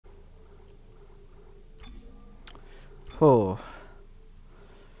Oh,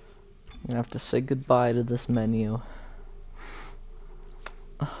 I'm gonna have to say goodbye to this menu.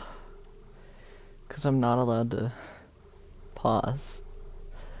 Because I'm not allowed to pause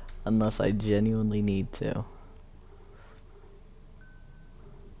unless I genuinely need to.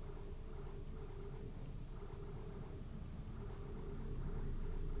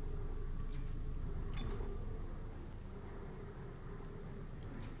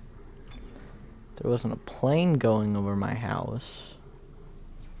 There wasn't a plane going over my house.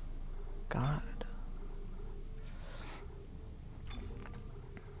 God.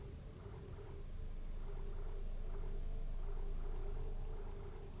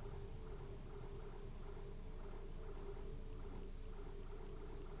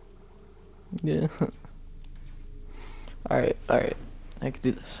 Yeah. Alright. I can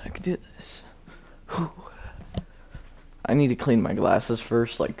do this. Whew. I need to clean my glasses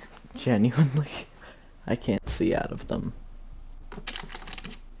first, like, genuinely. I can't see out of them.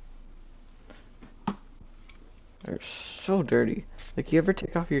 They're so dirty. Like, you ever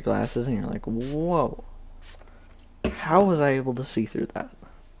take off your glasses and you're like, whoa. How was I able to see through that?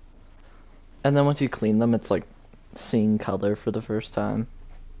 And then once you clean them, it's like seeing color for the first time.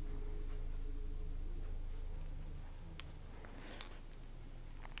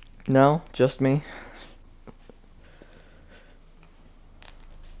 No, just me.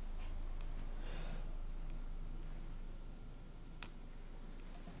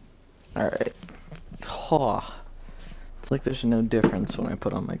 Alright. Oh, it's like there's no difference when I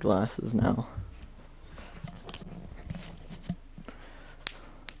put on my glasses now.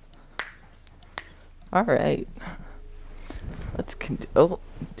 Alright. Let's oh,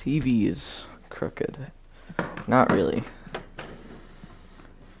 TV is crooked. Not really.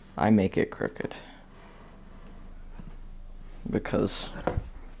 I make it crooked. Because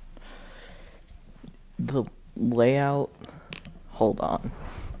the layout... Hold on.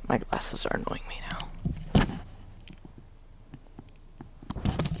 My glasses are annoying me now.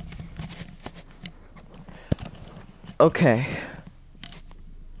 Okay.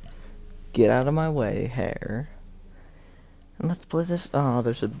 Get out of my way, hair. And let's play this. Oh,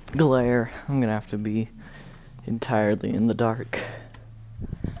 there's a glare. I'm gonna have to be entirely in the dark.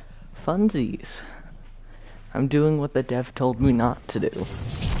 Funsies. I'm doing what the dev told me not to do.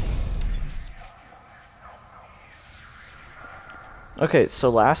 Okay,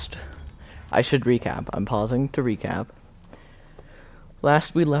 so I should recap. I'm pausing to recap.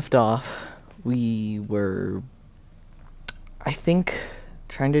 Last we left off, we were, I think,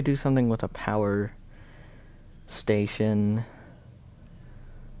 trying to do something with a power station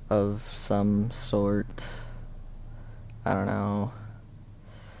of some sort. I don't know.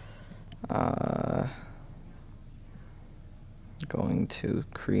 Going to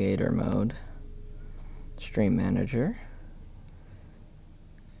creator mode, stream manager,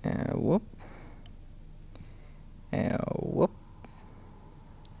 and whoop,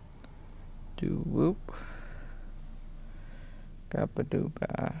 do whoop,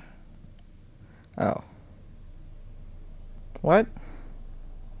 gabba-dooba. Oh. What?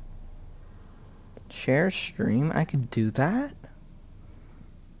 Share stream? I could do that?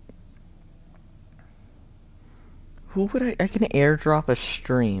 Who would I can airdrop a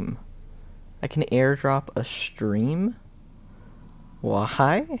stream. I can airdrop a stream?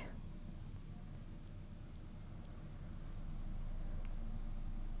 Why?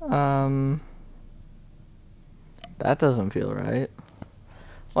 That doesn't feel right.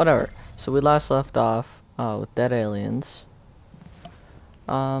 Whatever. So we last left off with dead aliens.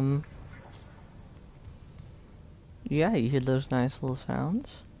 Yeah, you hear those nice little sounds?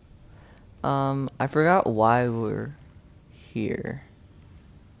 I forgot why we're here.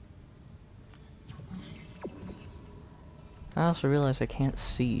 I also realized I can't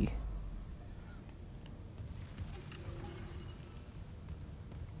see.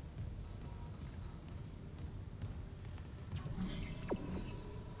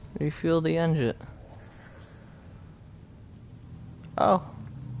 Refuel the engine. Oh,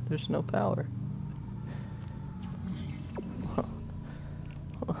 there's no power.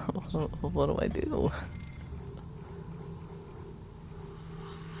 What do I do?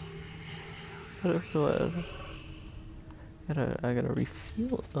 I gotta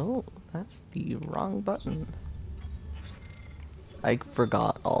refuel. Oh, that's the wrong button. I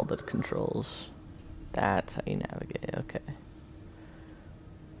forgot all the controls. That's how you navigate. Okay.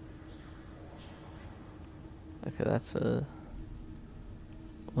 Okay, that's a...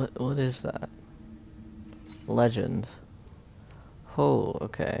 What is that? Legend. Oh,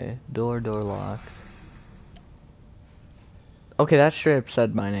 okay. Door locked. Okay, that straight up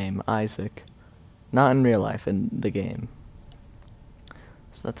said my name, Isaac. Not in real life, in the game.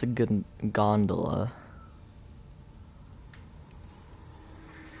 So that's a good gondola.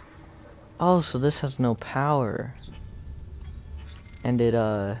 Oh, so this has no power. And it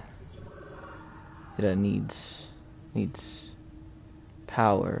needs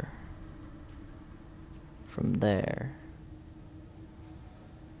power from there.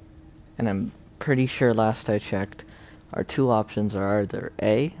 And I'm pretty sure last I checked, our two options are either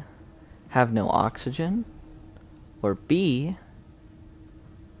A, have no oxygen, or B,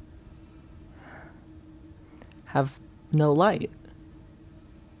 have no light.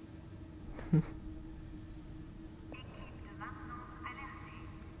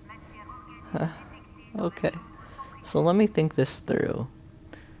 Okay, so let me think this through.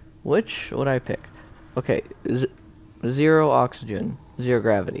 Which would I pick? Okay, zero oxygen, zero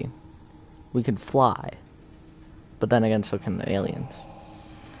gravity. We can fly. But then again, so can the aliens.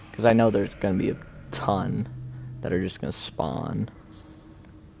 Because I know there's going to be a ton that are just going to spawn.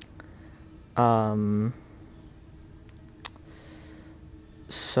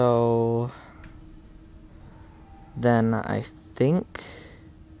 So then I think...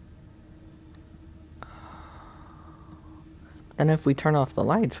 And if we turn off the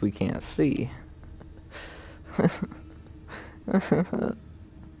lights, we can't see.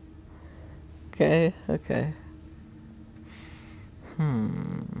 Okay.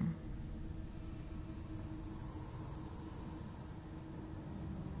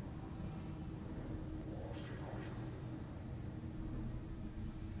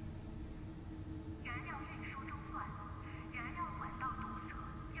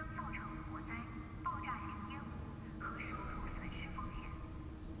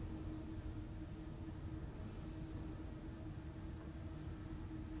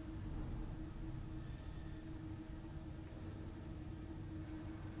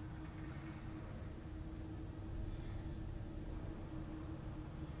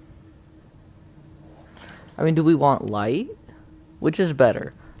 I mean, do we want light? Which is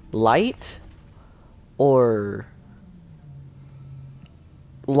better? Light or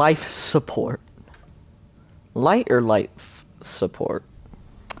life support? Light or life support?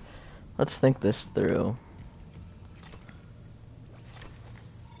 Let's think this through.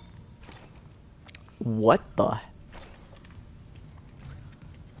 What the?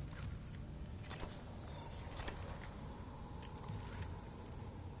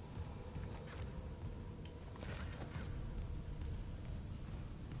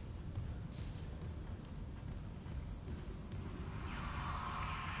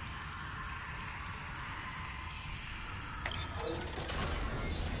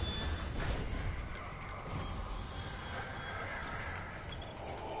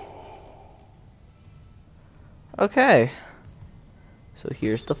 Okay. So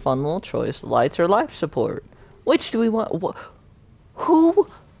here's the fun little choice. Lights or life support? Which do we want? Who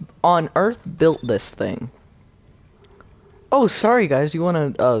on earth built this thing? Oh, sorry guys, you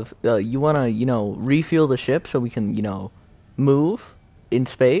wanna refuel the ship so we can, move in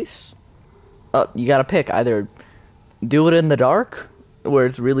space? You gotta pick. Either do it in the dark, where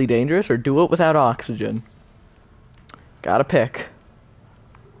it's really dangerous, or do it without oxygen. Gotta pick.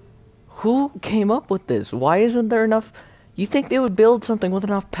 Who came up with this? Why isn't there enough... You think they would build something with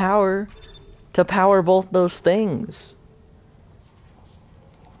enough power to power both those things?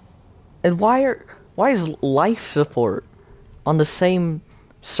 And why is life support on the same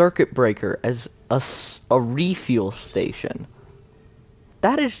circuit breaker as a refuel station?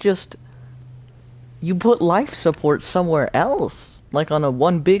 That is just... You put life support somewhere else. Like on a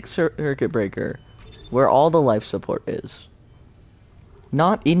one big circuit breaker where all the life support is.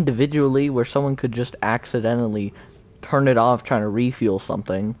 Not individually, where someone could just accidentally turn it off trying to refuel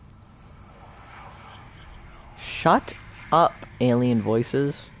something. Shut up, alien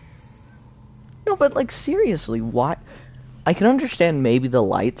voices. No, but like seriously, why? I can understand maybe the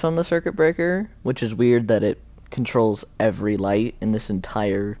lights on the circuit breaker, which is weird that it controls every light in this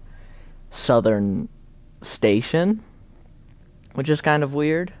entire southern station, which is kind of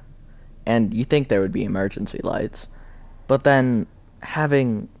weird. And you think there would be emergency lights. But then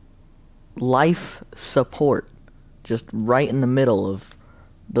having life support just right in the middle of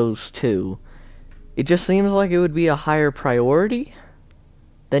those two, it just seems like it would be a higher priority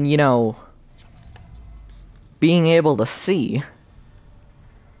than, being able to see.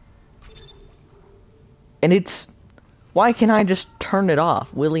 And it's... Why can't I just turn it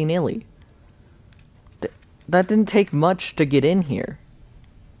off willy-nilly? That didn't take much to get in here.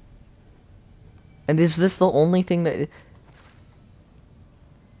 And is this the only thing that...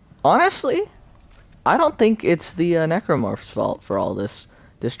 Honestly, I don't think it's the Necromorph's fault for all this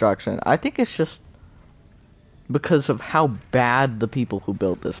destruction. I think it's just because of how bad the people who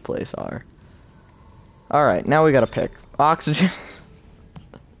built this place are. Alright, now we gotta pick. Oxygen.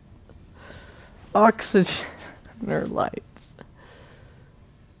 Oxygen or lights.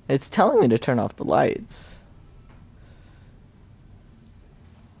 It's telling me to turn off the lights.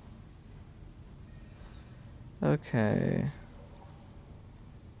 Okay.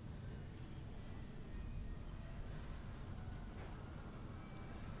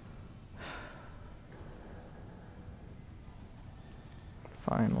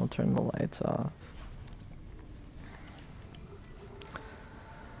 Fine, we'll turn the lights off.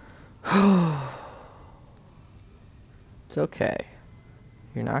 It's okay.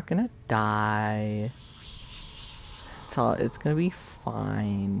 You're not gonna die. It's gonna be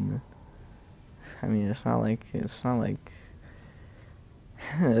fine. I mean, it's not like it's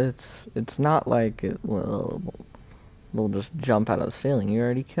not like it will just jump out of the ceiling. You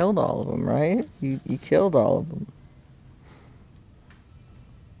already killed all of them, right? You killed all of them.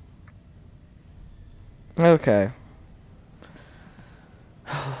 Okay.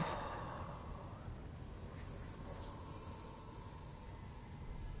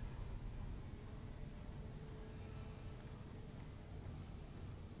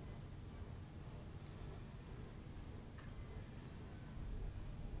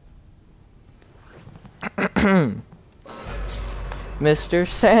 Mr.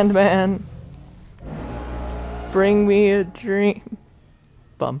 Sandman, bring me a dream.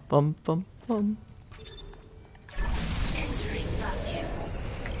 Bum bum bum bum.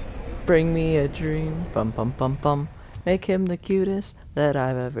 Bring me a dream. Bum bum bum bum. Make him the cutest that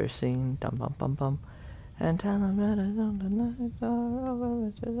I've ever seen. Dum bum bum bum. And tell him that I don't deny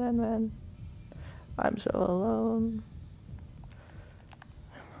Mr. Sandman. I'm so alone.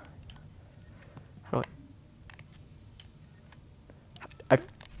 How do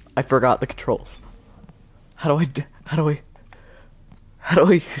I forgot the controls. How do I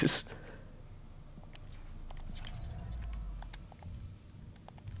use...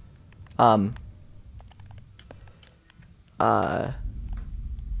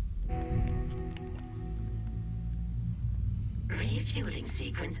 Refueling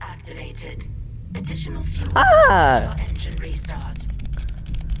sequence activated. Additional fuel. Engine restart.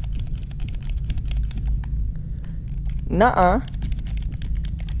 Nuh-uh.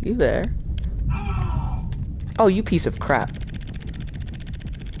 You there? Oh, you piece of crap.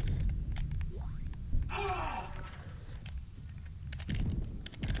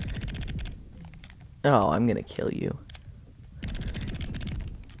 Oh, I'm gonna kill you.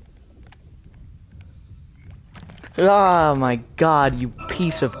 Oh my god, you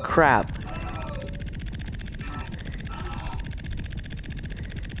piece of crap.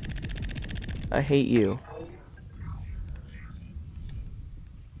 I hate you.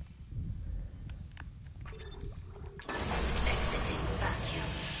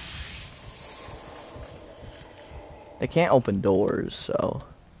 They can't open doors, so...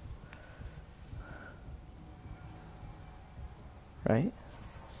 Right?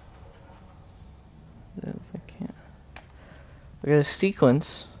 I can't. Okay, the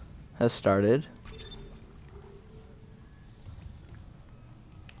sequence has started.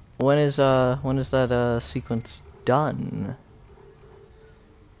 When is that sequence done?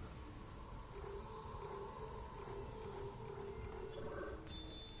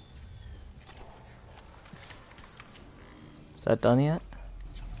 Is that done yet?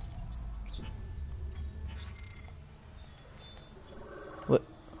 What?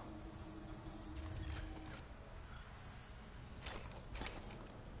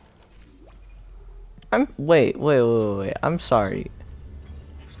 Wait. I'm sorry.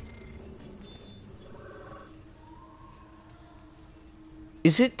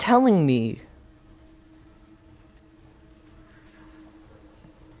 Is it telling me?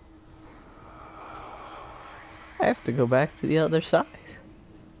 I have to go back to the other side.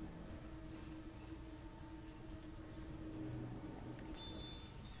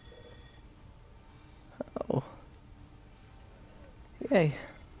 Oh. Yay.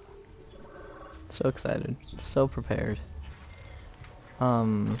 So excited. So prepared.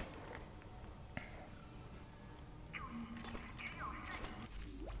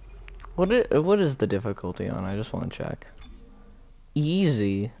 What is the difficulty on? I just want to check.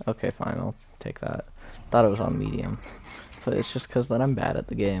 Easy. Okay, fine. I'll take that. Thought it was on medium. But it's just because that I'm bad at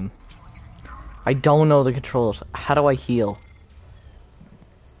the game. I don't know the controls. How do I heal?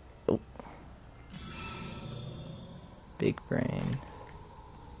 Oh. Big brain.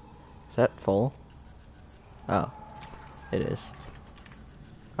 Is that full? Oh. It is.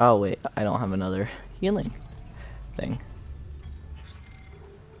 Oh, wait. I don't have another healing thing.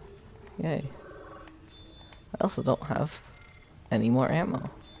 Yay. I also don't have any more ammo.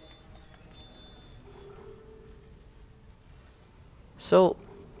 So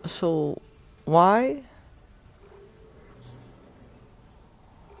why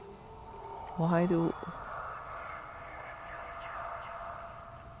do...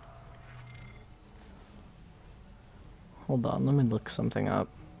 Hold on, let me look something up.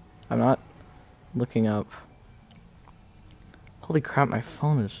 I'm not looking up. Holy crap, my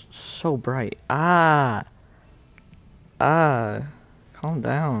phone is so bright. Ah, calm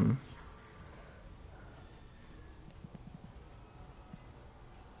down.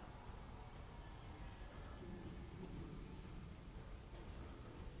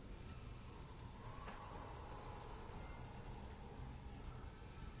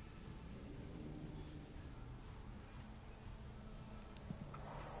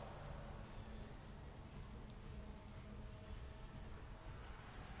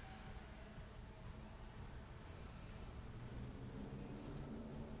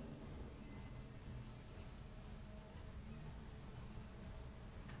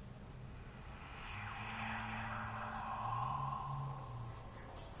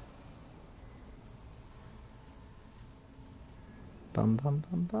 Bum bum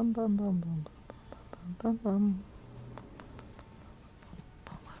bum bum bum bum bum bum bum bum.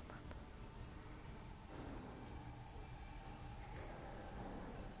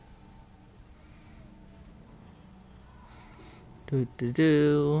 Do do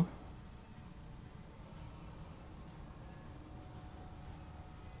do.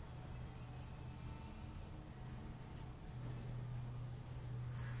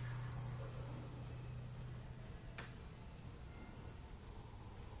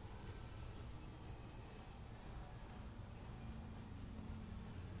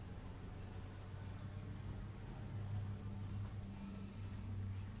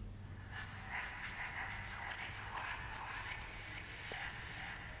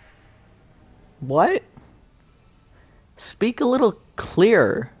 What? Speak a little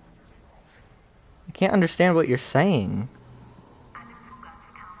clearer. I can't understand what you're saying.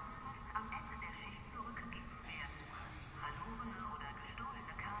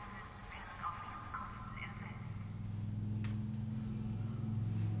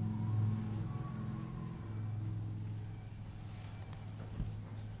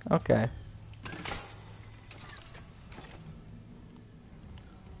 Okay.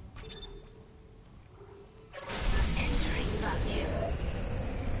 Entering vacuum.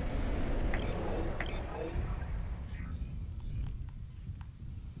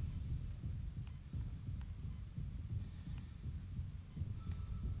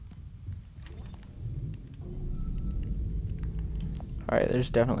 Alright, there's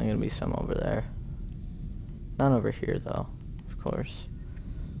definitely gonna be some over there. None over here, though, of course.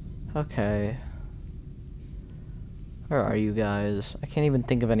 Okay. Where are you guys? I can't even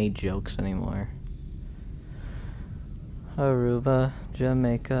think of any jokes anymore. Aruba,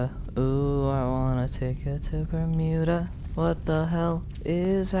 Jamaica, ooh, I wanna take it to Bermuda. What the hell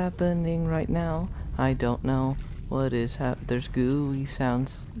is happening right now? I don't know what is there's gooey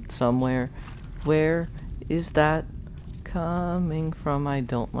sounds somewhere. Where is that coming from? I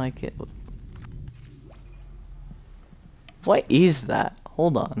don't like it. What is that?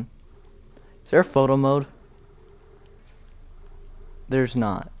 Hold on. Is there a photo mode? There's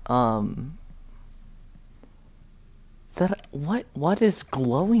not. Is that what is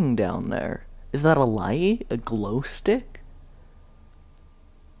glowing down there? Is that a light? A glow stick?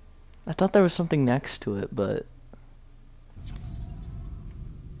 I thought there was something next to it, but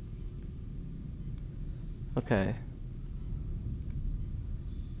okay.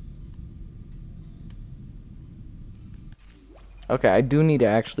 Okay, I do need to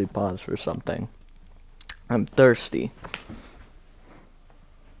actually pause for something. I'm thirsty.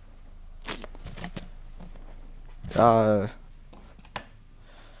 Uh,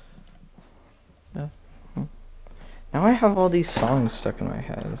 uh, hmm. Now I have all these songs stuck in my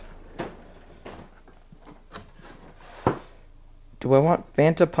head. Do I want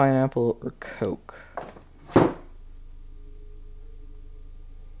Fanta pineapple or Coke?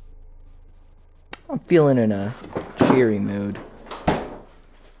 I'm feeling in a cheery mood.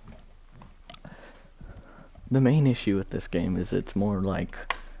 The main issue with this game is it's more like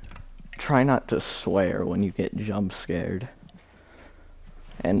try not to swear when you get jump scared.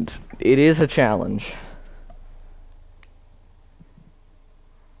 And it is a challenge.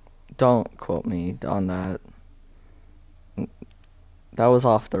 Don't quote me on that. That was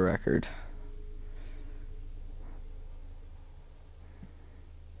off the record.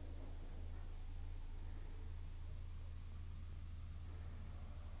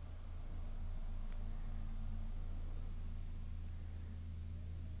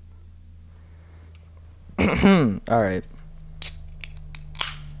 Alright.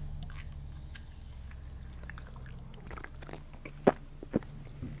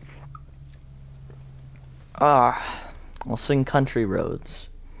 Ah, I'll sing Country Roads.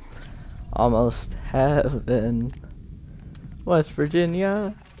 Almost heaven. West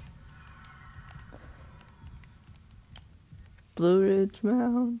Virginia. Blue Ridge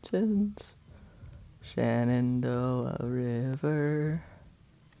Mountains. Shenandoah River.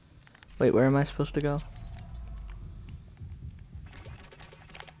 Wait, where am I supposed to go?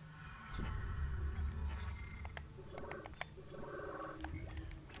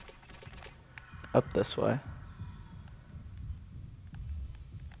 Up this way.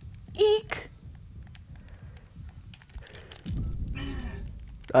 Eek!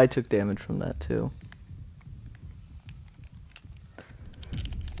 I took damage from that too.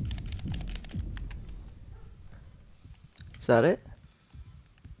 Is that it?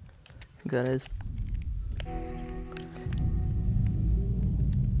 I think that is.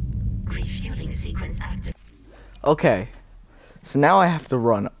 Refueling sequence active. Okay. So now I have to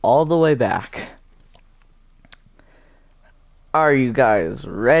run all the way back. Are you guys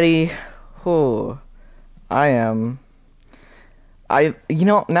ready? Oh, I am.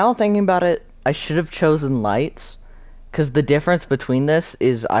 Now thinking about it, I should have chosen lights, because the difference between this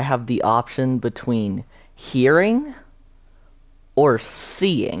is I have the option between hearing or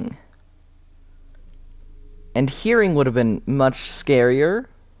seeing. And hearing would have been much scarier,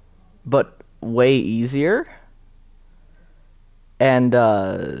 but way easier. And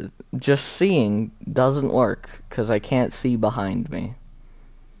just seeing doesn't work, because I can't see behind me.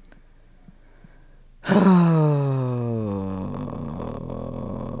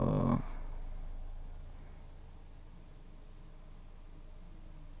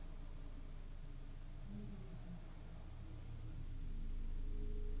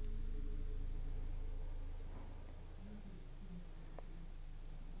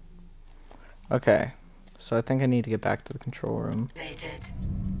 Okay, so I think I need to get back to the control room. Activated.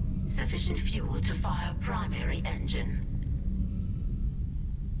 Sufficient fuel to fire primary engine.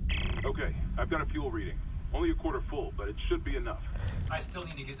 Okay, I've got a fuel reading. Only a quarter full, but it should be enough. I still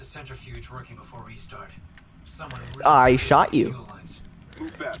need to get the centrifuge working before restart. Someone really I screwed shot these you. fuel lines.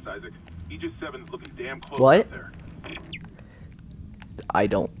 Move fast, Isaac. Aegis 7's looking damn close What? out there. I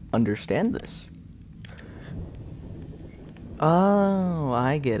don't understand this. Oh,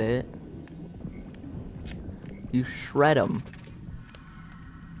 I get it. You shred them.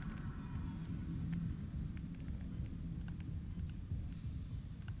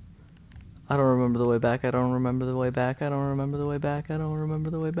 I don't remember the way back. I don't remember the way back. I don't remember the way back. I don't remember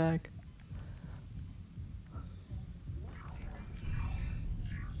the way back.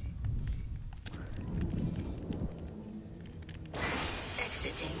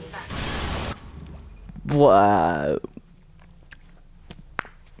 Exiting back. What?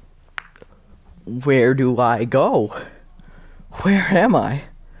 Where do I go? Where am I?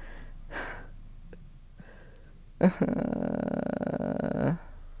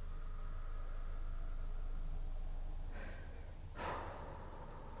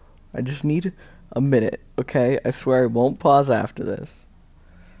 I just need a minute, okay? I swear I won't pause after this.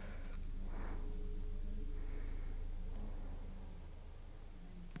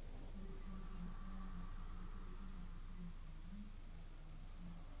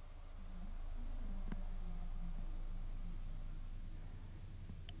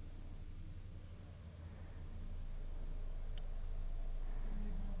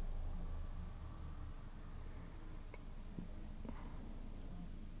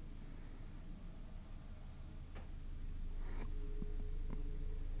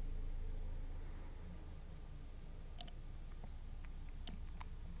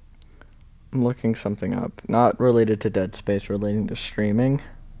 I'm looking something up. Not related to Dead Space, relating to streaming.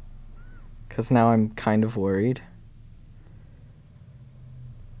 Because now I'm kind of worried.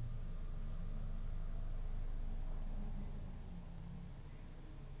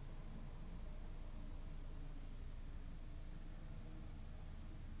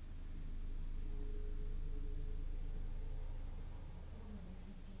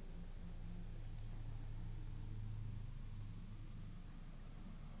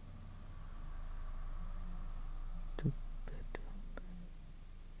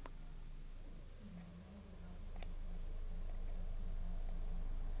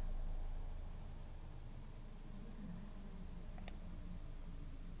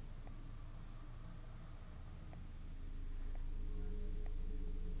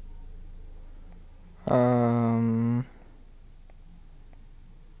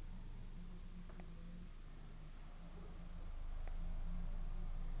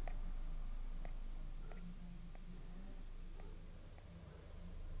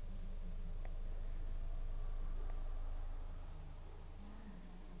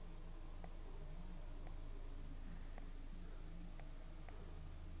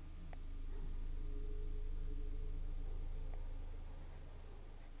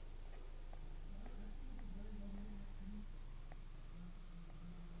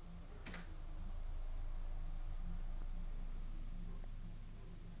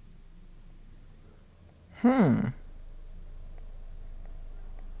 Hmm.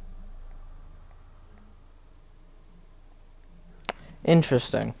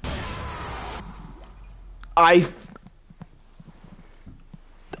 Interesting. I...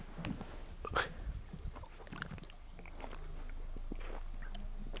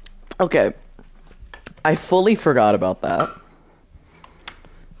 Okay. I fully forgot about that.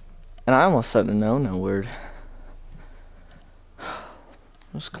 And I almost said a no-no word. It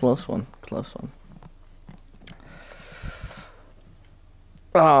was a close one. Close one.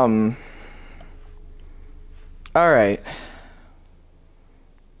 Alright.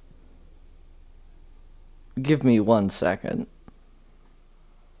 Give me 1 second.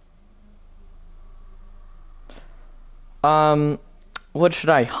 What should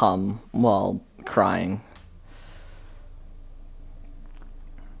I hum while crying?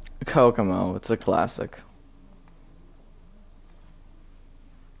 Kokomo, it's a classic.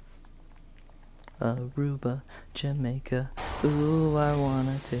 Aruba, Jamaica, ooh, I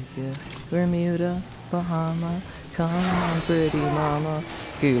wanna take you. Bermuda, Bahama, come on, pretty mama.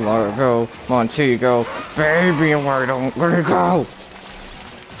 Key Largo, Montego, baby, why don't we go?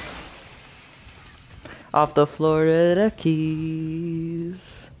 Off the Florida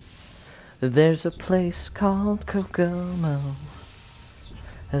Keys, there's a place called Kokomo.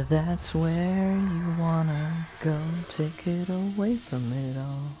 That's where you wanna go, take it away from it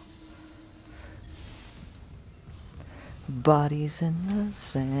all. Bodies in the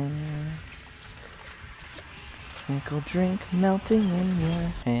sand, twinkle drink melting in your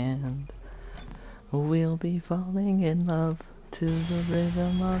hand. We'll be falling in love to the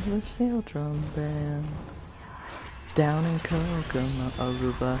rhythm of the steel drum band. Down in Kokomo,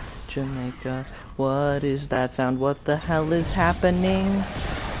 Aruba, Jamaica. What is that sound? What the hell is happening?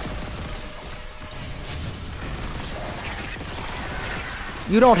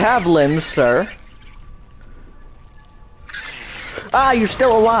 You don't have limbs, sir. Ah, you're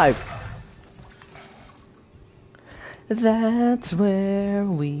still alive. That's where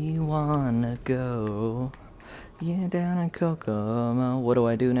we wanna go. Yeah, down in Kokomo. What do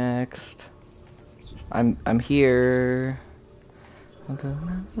I do next? I'm here. I'm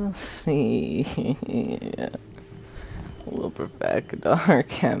gonna see. We'll perfect our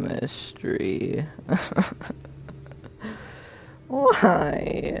chemistry.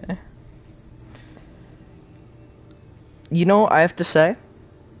 Why? You know what I have to say?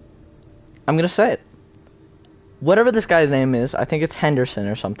 I'm gonna say it. Whatever this guy's name is, I think it's Henderson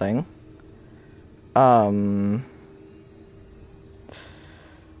or something.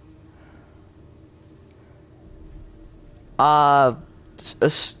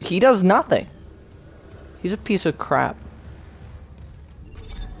 He does nothing. He's a piece of crap.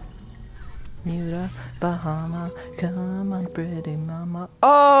 Bermuda, Bahama, come on, pretty mama.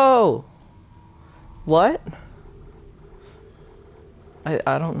 Oh! What?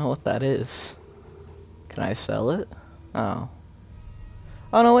 I don't know what that is. Can I sell it? Oh.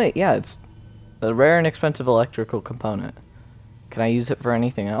 Oh no, wait, yeah, it's a rare and expensive electrical component. Can I use it for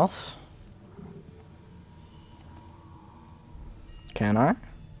anything else? Can I?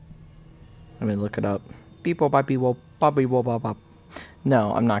 Let me look it up. Beep bop beep bop bop beep bop bop bop.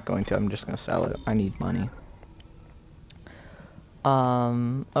 No, I'm not going to. I'm just gonna sell it. I need money.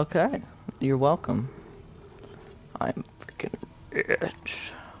 Okay. You're welcome. I'm freaking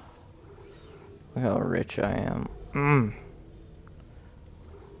rich. Look how rich I am.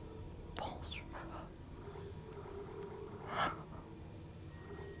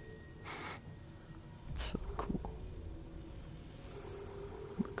 So cool.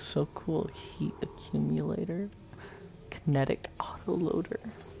 Looks so cool. Heat accumulator. Kinetic autoloader.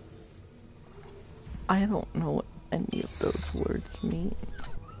 I don't know what any of those words mean.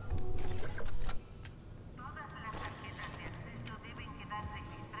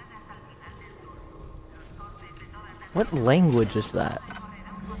 What language is that?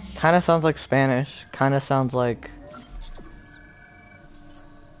 Kinda sounds like Spanish. Kinda sounds like...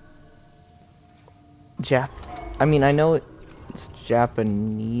 I mean, I know it's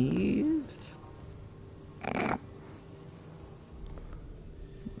Japanese?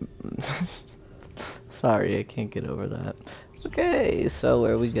 Sorry, I can't get over that. Okay, so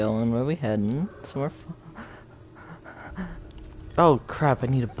where are we going? Where are we heading? Somewhere fun. Oh crap, I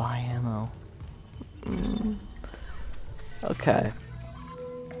need to buy ammo. Okay.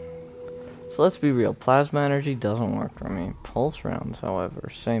 So let's be real, plasma energy doesn't work for me. Pulse rounds,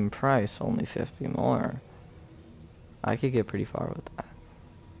 however, same price, only 50 more. I could get pretty far with that.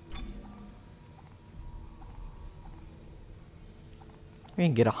 We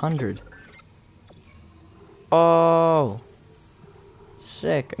can get 100. Oh!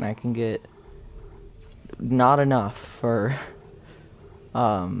 Sick, and I can get not enough for,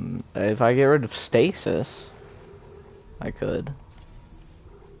 if I get rid of stasis, I could.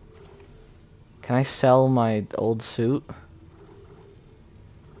 Can I sell my old suit?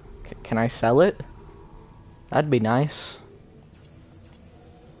 Can I sell it? That'd be nice.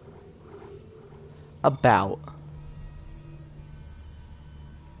 About.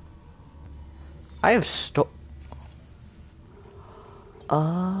 I have so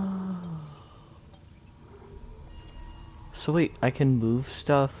wait, I can move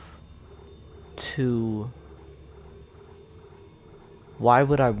stuff to... Why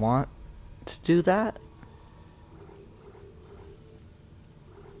would I want to do that?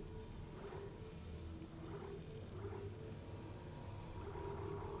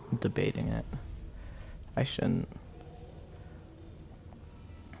 I'm debating it. I shouldn't.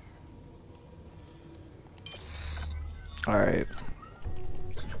 Alright.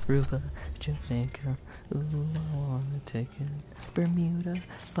 Aruba, Jamaica, ooh, I wanna take it. Bermuda,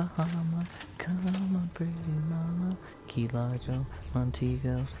 Bahama, come on, pretty mama. Key Largo,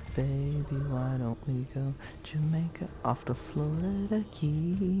 Montego, baby, why don't we go? Jamaica, off the Florida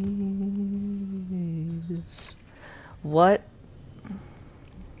Keys. What?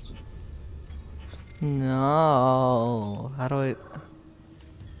 No. How do I...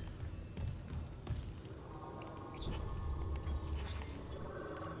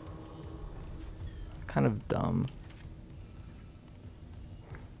 Kind of dumb.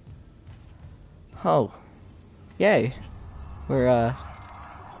 Oh. Yay. We're,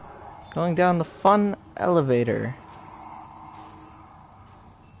 going down the fun elevator.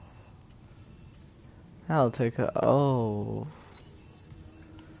 I'll take a... Oh.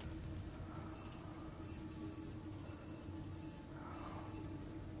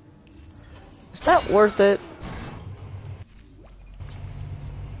 Is that worth it?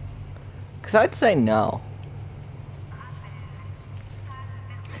 Because I'd say no.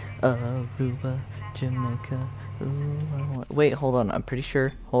 Aruba, Jamaica, ooh, I want... Wait, hold on, I'm pretty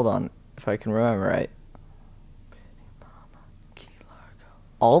sure... Hold on, if I can remember right.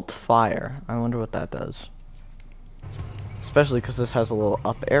 Alt fire. I wonder what that does. Especially because this has a little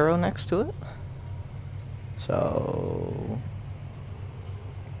up arrow next to it. So...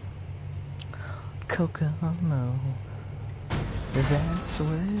 Kokomo, if that's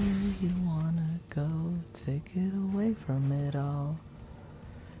where you wanna go, take it away from it all.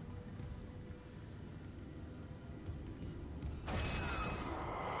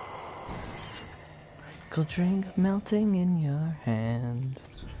 Cold drink melting in your hand.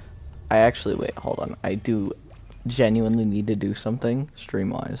 I actually, wait, hold on. I do genuinely need to do something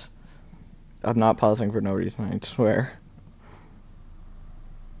stream-wise. I'm not pausing for no reason, I swear.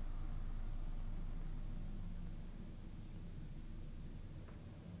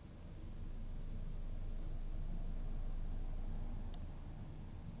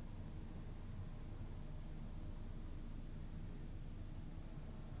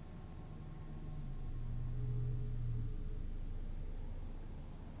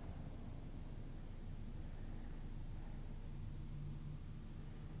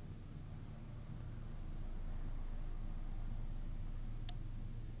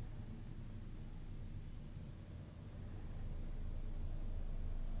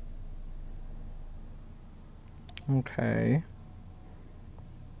 Okay.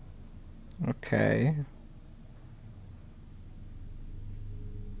 Okay.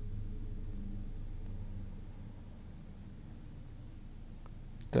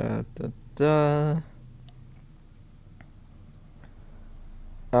 Da da da.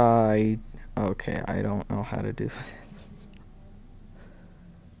 Okay, I don't know how to do this.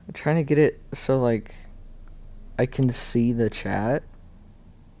 I'm trying to get it so like I can see the chat,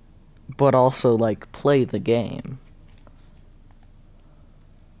 but also like play the game.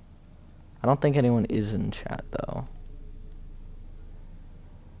 I don't think anyone is in chat though.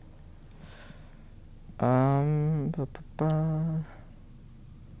 Ba, ba, ba.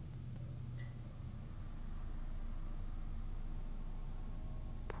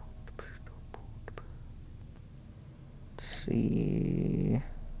 Let's see.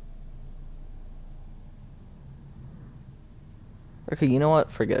 Okay, you know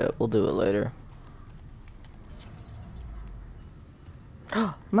what? Forget it. We'll do it later.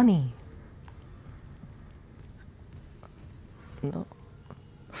 Money! No.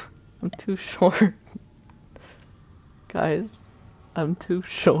 I'm too short. Guys, I'm too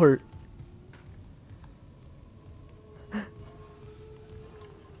short.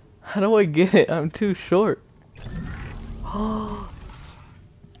 How do I get it? I'm too short.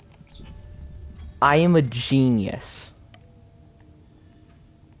 I am a genius.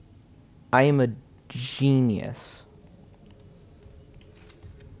 I am a genius.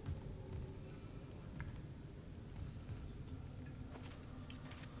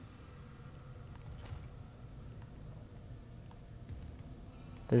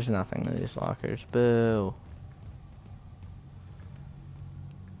 There's nothing in these lockers. Boo.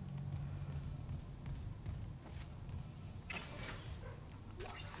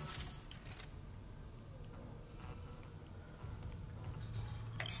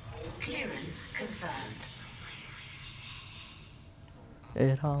 Clearance confirmed.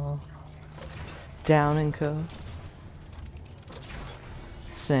 It all down and go.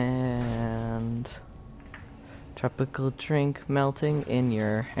 Sand. Tropical drink melting in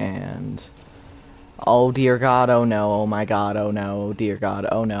your hand. Oh dear God, oh no, oh my God, oh no, dear God,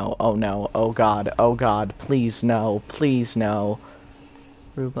 oh no, oh no, oh God, please no, please no.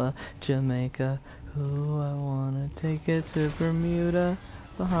 Aruba, Jamaica, ooh, I wanna take it to Bermuda,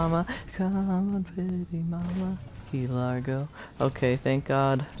 Bahama, come on pretty mama, Key Largo. Okay, thank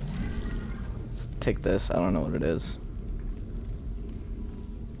God. Let's take this, I don't know what it is.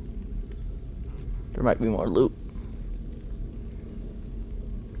 There might be more loot.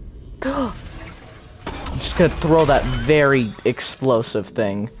 I'm just gonna throw that very explosive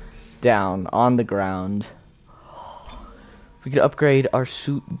thing down on the ground. We could upgrade our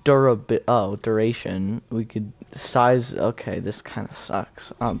suit duration. We could size. Okay, this kind of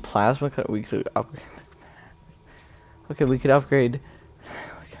sucks. Plasma. We could upgrade. Okay, we could upgrade.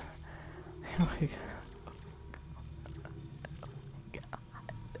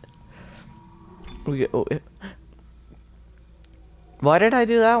 Why did I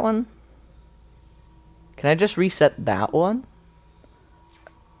do that one? Can I just reset that one?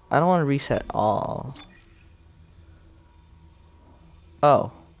 I don't want to reset all.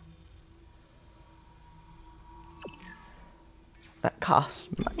 Oh. That costs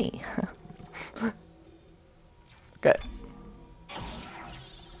money. Okay.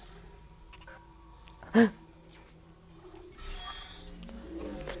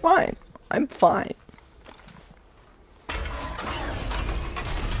 It's fine. I'm fine.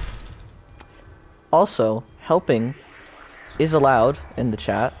 Also, helping is allowed in the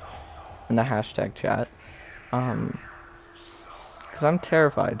chat, in the hashtag chat. Because I'm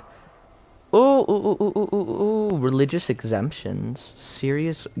terrified. Ooh, religious exemptions,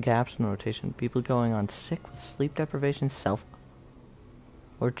 serious gaps in the rotation, people going on sick with sleep deprivation,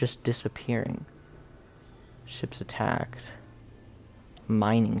 or just disappearing. Ships attacked.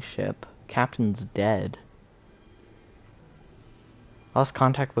 Mining ship. Captain's dead. Lost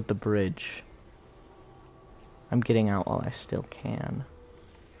contact with the bridge. I'm getting out while I still can.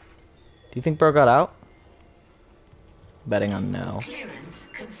 Do you think bro got out? Betting on no. Clearance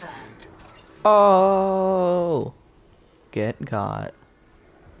confirmed. Oh! Get got.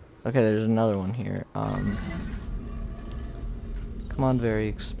 Okay, there's another one here. Come on, very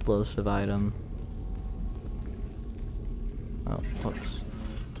explosive item. Oh, whoops.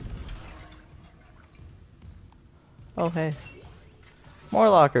 Oh, hey. More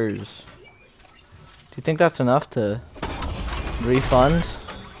lockers. Do you think that's enough to refund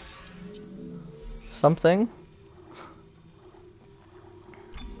something?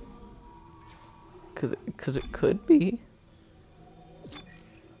 Cause it could be.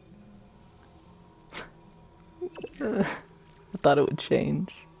 I thought it would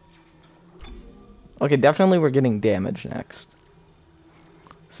change. Okay, definitely we're getting damage next.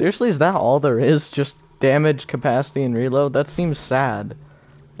 Seriously, is that all there is? Just damage, capacity, and reload? That seems sad.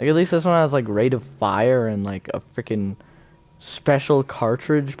 Like, at least this one has, like, rate of fire and, like, a freaking special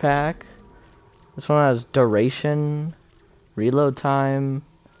cartridge pack. This one has duration, reload time,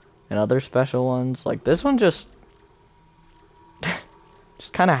 and other special ones. Like, this one just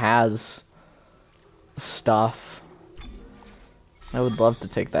kind of has stuff. I would love to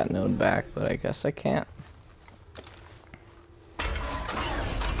take that node back, but I guess I can't.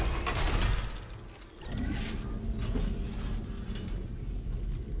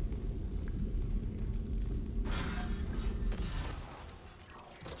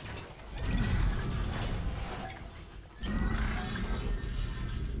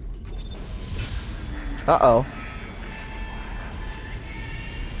 Uh-oh.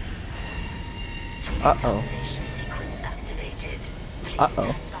 Uh-oh.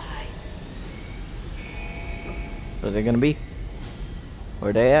 Uh-oh. Where are they gonna be?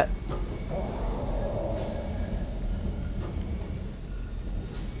 Where they at?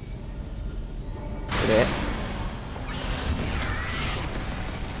 Where they at?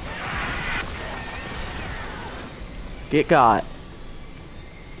 Get got.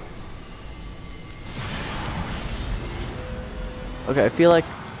 Okay, I feel like...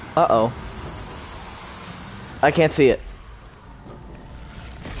 Uh-oh. I can't see it.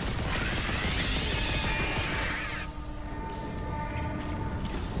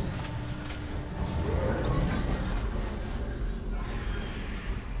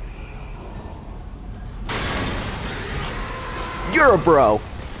 You're a bro.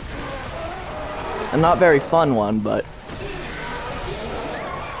 A not very fun one, but...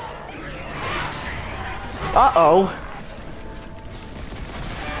 Uh-oh.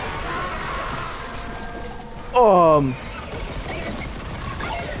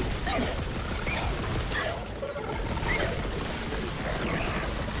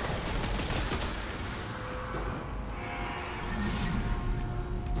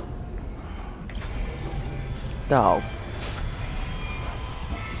 No.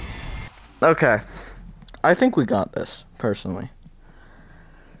 Okay. I think we got this, personally.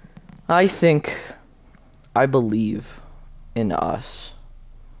 I believe in us.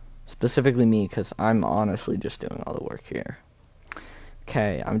 Specifically me, because I'm honestly just doing all the work here.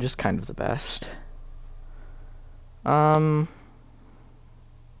 Okay, I'm just kind of the best.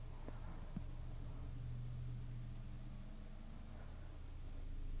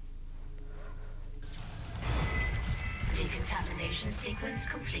 Decontamination sequence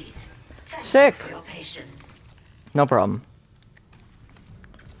complete. Thank Sick. you for your patience. No problem.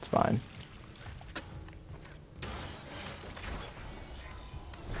 It's fine.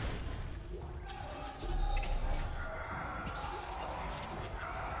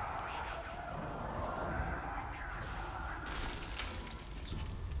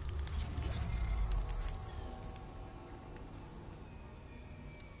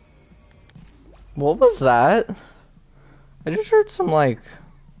 What was that? I just heard some, like...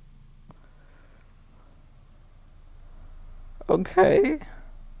 Okay.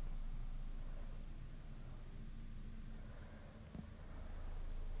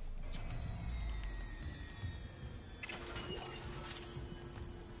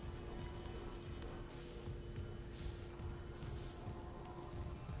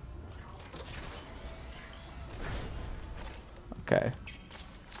 Okay.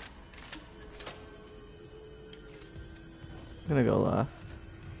 I'm gonna go left.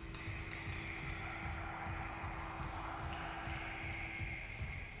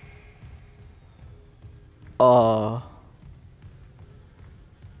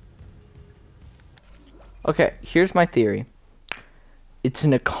 Okay, here's my theory. It's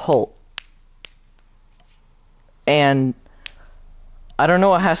an occult. And I don't know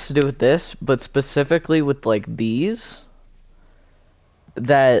what has to do with this, but specifically with like these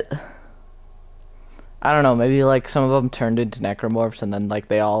that I don't know, maybe like some of them turned into necromorphs and then like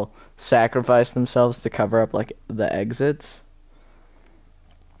they all sacrificed themselves to cover up like the exits.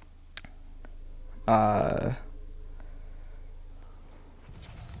 Yeah,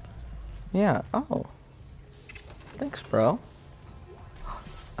 oh. Thanks, bro.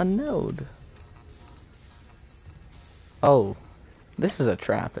 A node. Oh. This is a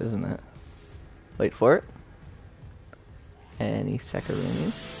trap, isn't it? Wait for it. Any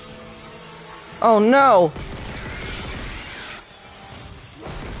second. Oh no!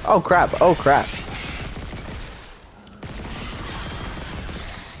 Oh crap, oh crap.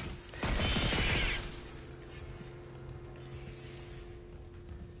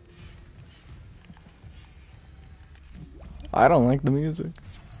 I don't like the music.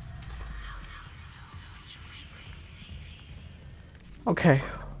 Okay.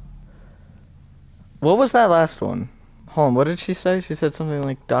 What was that last one? Hold on, what did she say? She said something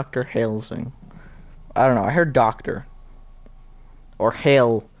like Dr. Halesing. I don't know, I heard doctor. Or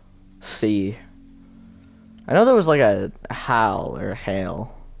Hale C. I know there was like a Hal or a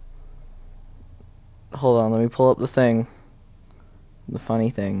Hale. Hold on, let me pull up the thing. The funny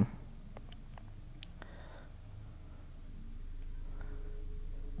thing.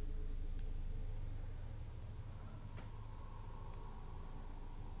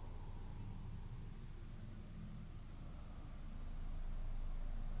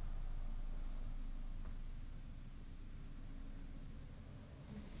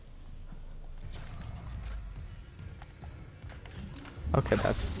 Okay,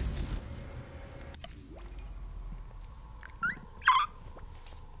 that's...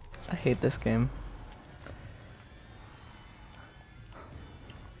 I hate this game.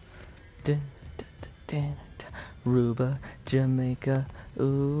 Aruba, Jamaica,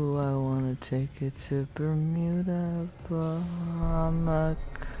 ooh, I wanna take it to Bermuda, Bahama,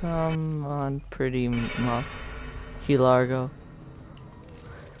 come on, pretty muff, Key Largo,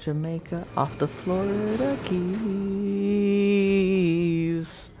 Jamaica, off the Florida Keys,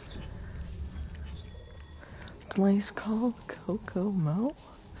 place called Kokomo,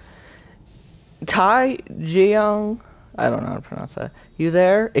 Tai Jiang, I don't know how to pronounce that. You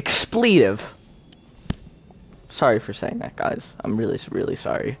there? Expletive. Sorry for saying that, guys. I'm really, really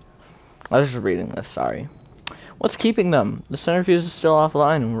sorry. I was just reading this, sorry. What's keeping them? The centrifuge is still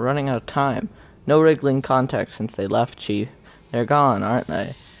offline and we're running out of time. No wriggling contact since they left, Chief. They're gone, aren't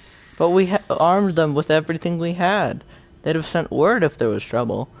they? But we armed them with everything we had. They'd have sent word if there was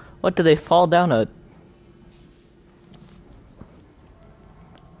trouble. What did they fall down a...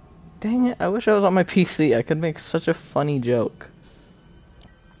 Dang it, I wish I was on my PC. I could make such a funny joke.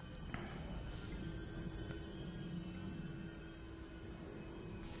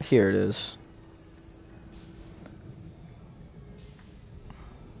 Here it is.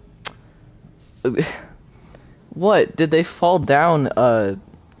 What? Did they fall down,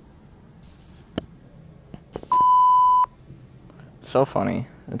 So funny.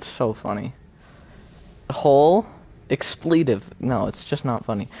 It's so funny. Hole? Expletive. No, it's just not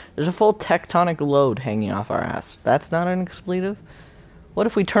funny. There's a full tectonic load hanging off our ass. That's not an expletive? What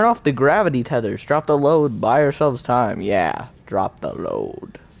if we turn off the gravity tethers, drop the load, buy ourselves time? Yeah, drop the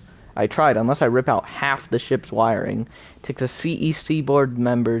load. I tried, unless I rip out half the ship's wiring. It takes a CEC board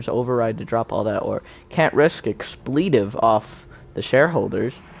member's override to drop all that, or can't risk expletive off the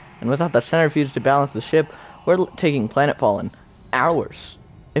shareholders. And without the centrifuge to balance the ship, we're taking planetfall in hours,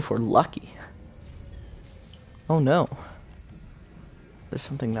 if we're lucky. Oh no. There's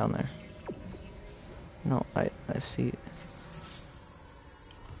something down there. No, I see it.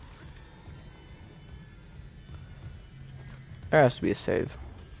 There has to be a save.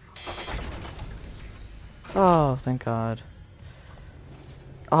 Oh, thank God.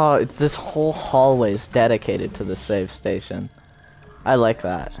 Oh, it's this whole hallway is dedicated to the save station. I like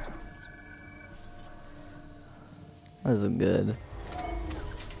that. That is good.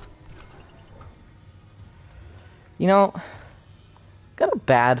 You know, got a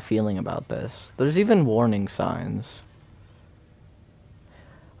bad feeling about this. There's even warning signs.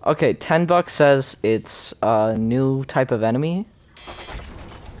 Okay, $10 says it's a new type of enemy.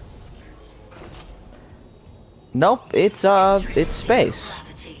 Nope, it's space.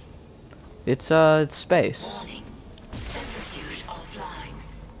 It's space. Warning. Centrifuge offline.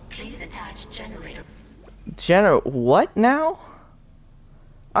 Please attach generator. What now?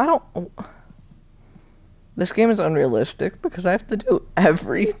 I don't... This game is unrealistic because I have to do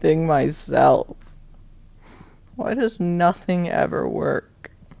everything myself. Why does nothing ever work?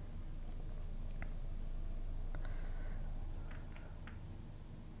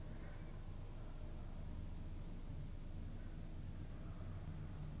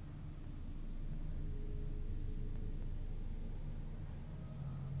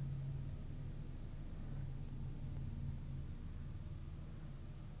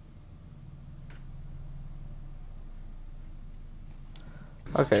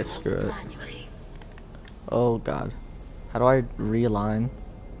 Okay, screw it. Oh God. How do I realign?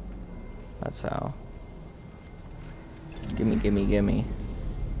 That's how. Gimme, gimme, gimme.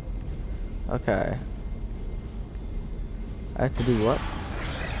 Okay. I have to do what?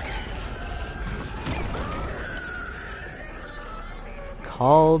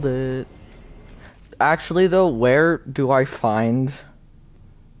 Called it. Actually though, where do I find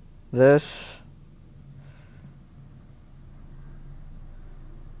this?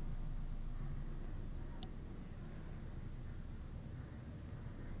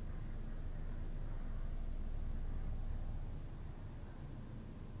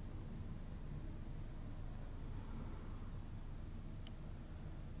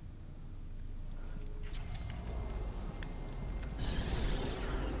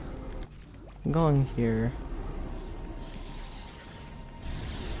 I'm going here.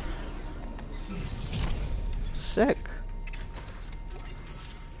 Sick.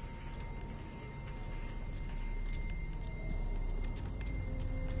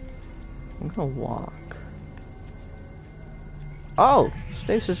 I'm gonna walk. Oh!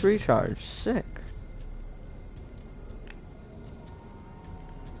 Stasis recharge. Sick.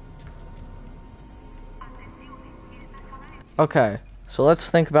 Okay. So let's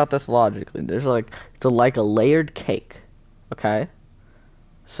think about this logically. There's like, it's like a layered cake, okay?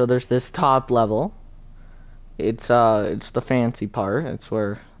 So there's this top level. It's the fancy part. It's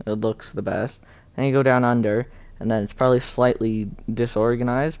where it looks the best. Then you go down under, and then it's probably slightly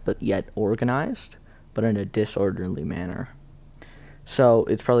disorganized, but yet organized, but in a disorderly manner. So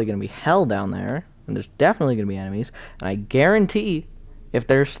it's probably going to be hell down there, and there's definitely going to be enemies, and I guarantee if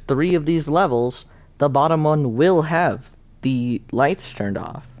there's 3 of these levels, the bottom one will have the lights turned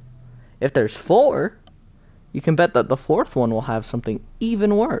off. If there's 4, you can bet that the 4th one will have something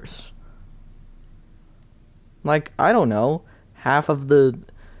even worse. Like, I don't know, half of the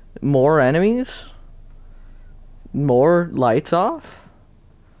More enemies? More lights off?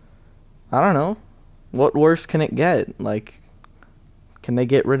 I don't know. What worse can it get? Like, can they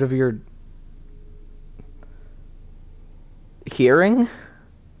get rid of your hearing?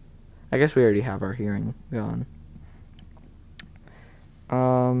 I guess we already have our hearing gone.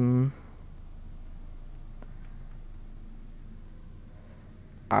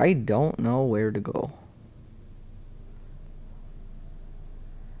 I don't know where to go.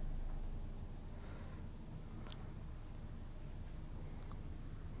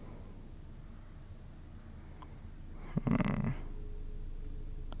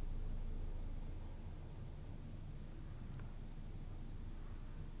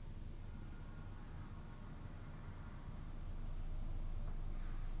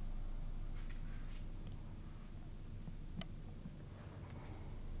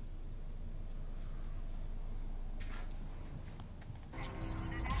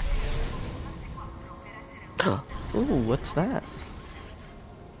 Ooh, what's that?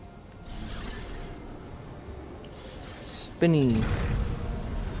 Spinny.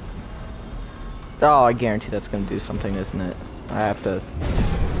 Oh, I guarantee that's gonna do something, isn't it? I have to...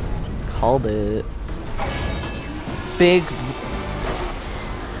 Called it. Big...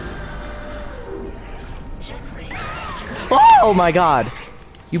 Oh my god!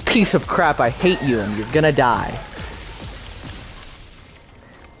 You piece of crap, I hate you and you're gonna die.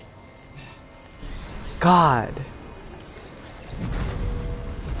 God.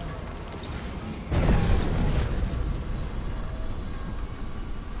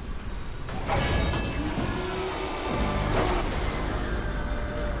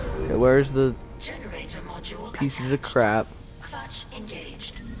 Okay, where's the Generator module pieces of attached. crap? Clutch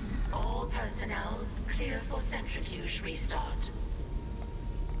engaged. All personnel clear for centrifuge restart.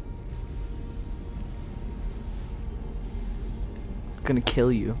 Gonna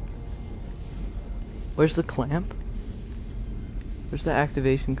kill you. Where's the clamp? Where's the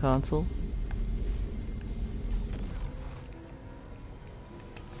activation console?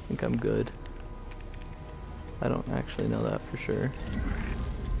 I think I'm good. I don't actually know that for sure.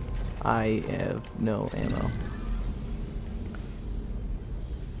 I have no ammo.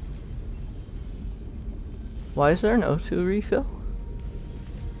 Why is there an O2 refill?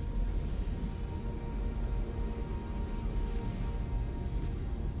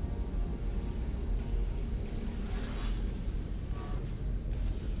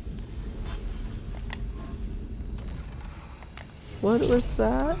 What was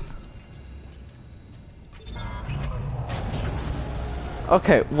that?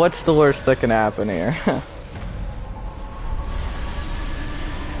 Okay, what's the worst that can happen here?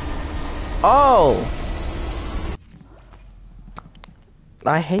 Oh!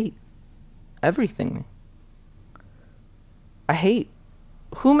 I hate everything. I hate...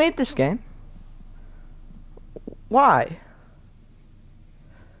 Who made this game? Why?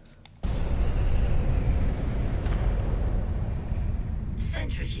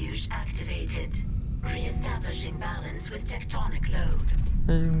 Centrifuge activated. Re-establishing balance with tectonic load.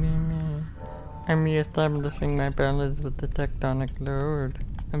 I'm re-establishing my balance with the tectonic load.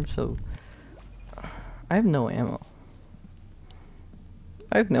 I'm so... I have no ammo.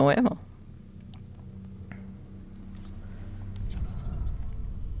 I have no ammo.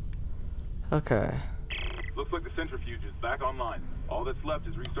 Okay. Looks like the centrifuge is back online. All that's left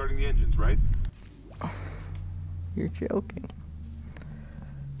is restarting the engines, right? You're joking.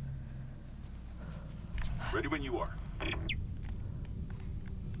 Ready when you are.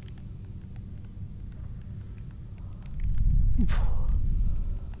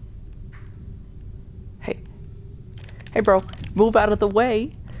 Hey. Hey, bro. Move out of the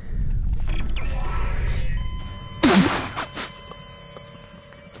way.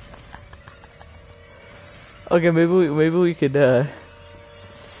 Okay, maybe we could,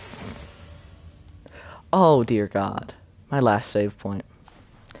 Oh, dear God. My last save point.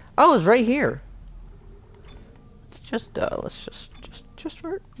 Oh, it's right here. Let's just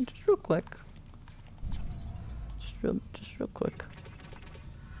real quick. Just real quick.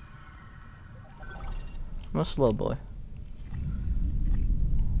 I'm a slow boy.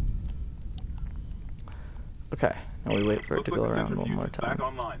 Okay, now we wait for it to go around one more time. Back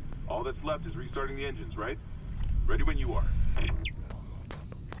online. All that's left is restarting the engines, right? Ready when you are.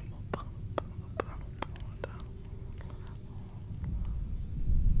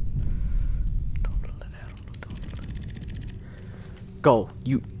 Go,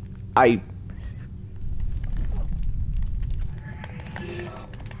 you... I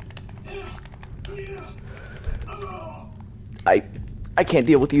can't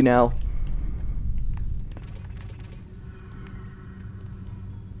deal with you now.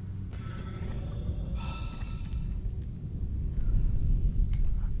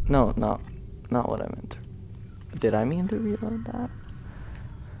 No, not what I meant. Did I mean to reload that?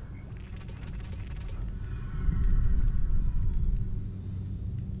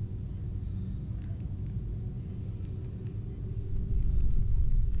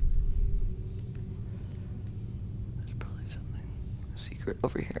 There's probably something secret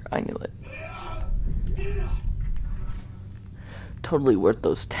over here. I knew it. Totally worth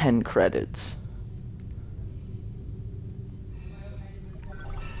those 10 credits.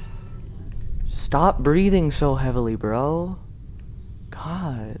 Stop breathing so heavily, bro.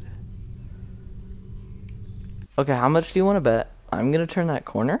 God. Okay, how much do you want to bet? I'm gonna turn that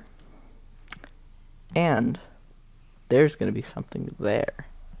corner. And there's gonna be something there.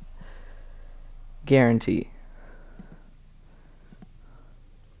 Guarantee.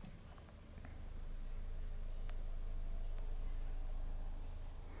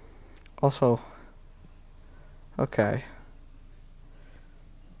 Also, okay.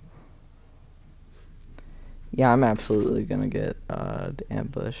 Yeah, I'm absolutely gonna get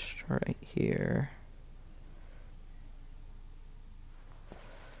ambushed right here.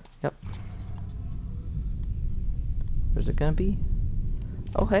 Yep. Where's it gonna be?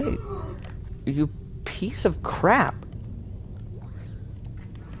 Oh, hey. You piece of crap.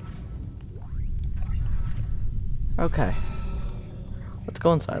 Okay. Let's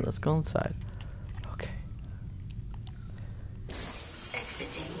go inside. Let's go inside. Okay.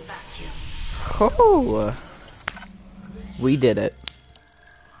 Exiting vacuum. Oh! We did it.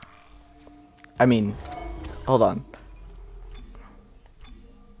 I mean, hold on.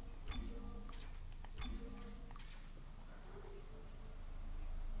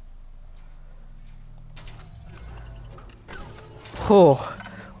 Oh,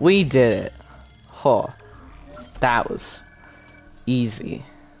 we did it. Oh, that was easy.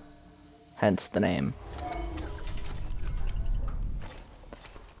 Hence the name.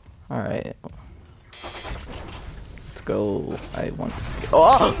 Alright. Let's go. I want to...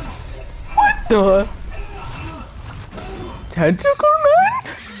 Oh! What the? Tentacle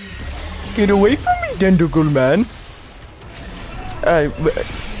man? Get away from me, tentacle man.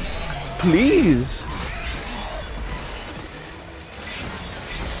 Please.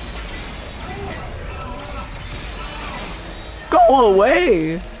 Go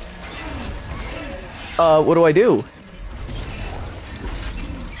away! What do I do?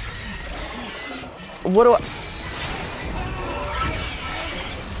 What do I...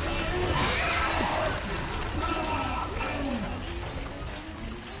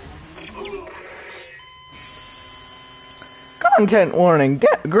 Content warning,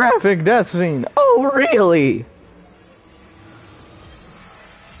 graphic death scene. Oh, really?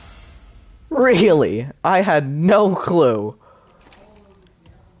 Really? I had no clue.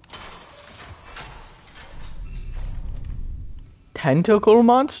 Tentacle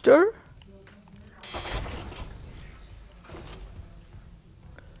monster?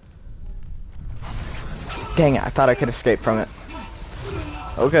 Dang it, I thought I could escape from it.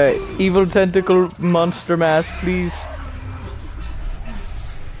 Okay, evil tentacle monster mask, please.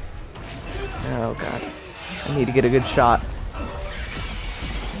 Oh god. I need to get a good shot.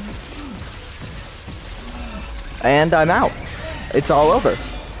 And I'm out. It's all over.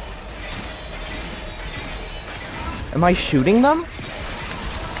 Am I shooting them?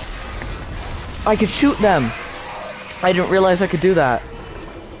 I could shoot them! I didn't realize I could do that.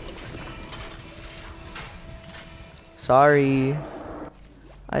 Sorry.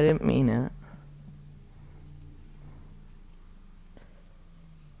 I didn't mean it.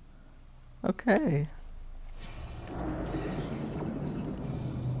 Okay.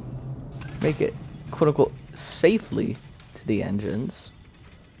 Make it, quote-unquote, safely to the engines.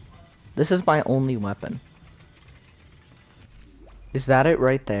 This is my only weapon. Is that it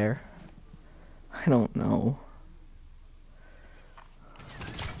right there? I don't know.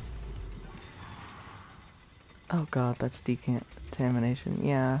 Oh god, that's decontamination.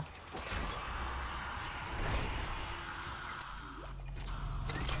 Yeah.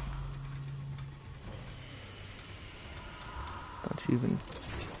 Don't you even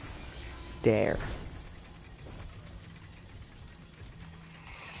dare.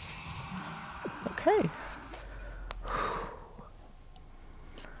 Okay.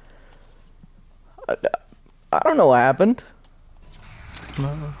 I don't know what happened.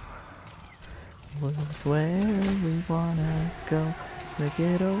 Was where we wanna go to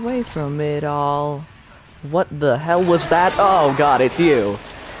get away from it all. What the hell was that? Oh god, it's you.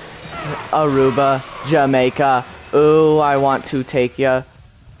 Aruba, Jamaica. Ooh, I want to take ya.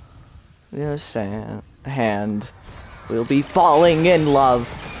 Your hand. We'll be falling in love.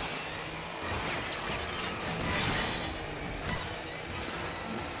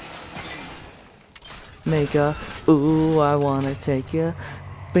 Jamaica. Ooh, I wanna take you.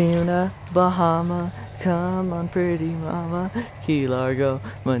 Buna, Bahama. Come on, pretty mama. Key Largo,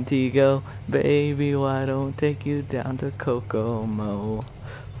 Montego. Baby, why don't take you down to Kokomo?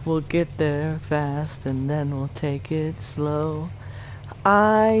 We'll get there fast and then we'll take it slow.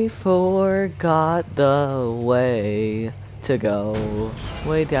 I forgot the way to go.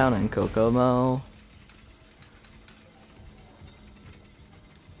 Way down in Kokomo.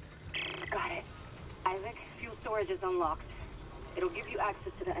 Got it. Isaac, fuel storage is unlocked. It'll give you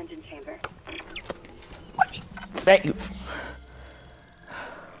access to the engine chamber. Save.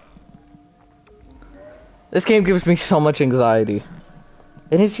 This game gives me so much anxiety.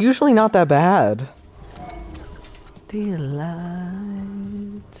 And it's usually not that bad.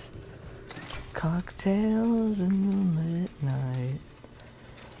 Delight. Cocktails in the midnight.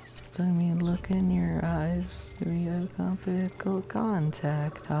 Let me look in your eyes. We have physical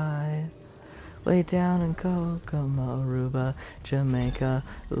contact high. Way down in Kokomo, Aruba, Jamaica.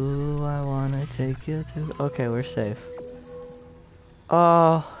 Ooh, I wanna take you to... Okay, we're safe.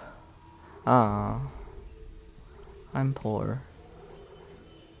 Oh. Oh. I'm poor.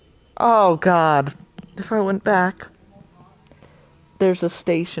 Oh god. If I went back, there's a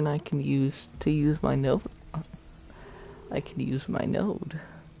station I can use to use my node. I can use my node.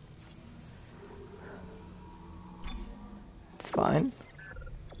 It's fine.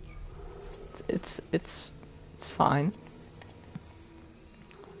 It's fine.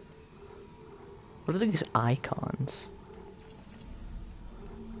 What are these icons?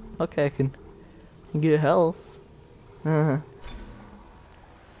 Okay, I can get health. I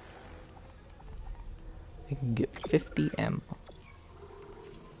can get 50 ammo.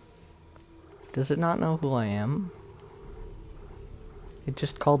 Does it not know who I am? It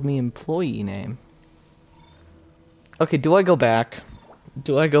just called me employee name. Okay, do I go back?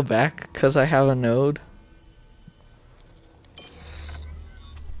 Do I go back because I have a node?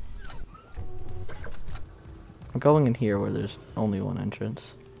 I'm going in here where there's only one entrance.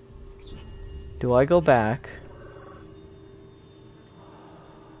 Do I go back?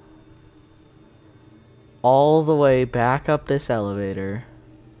 All the way back up this elevator.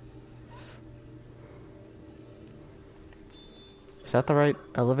 Is that the right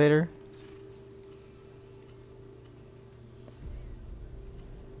elevator?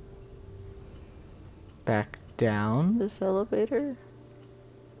 Back down this elevator?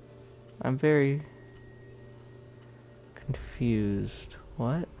 I'm very confused.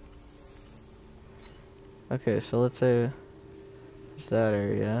 What? Okay, so let's say there's that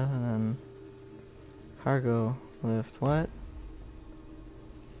area, and then cargo lift. What?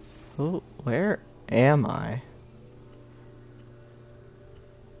 Who? Where am I?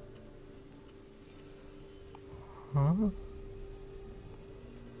 Huh?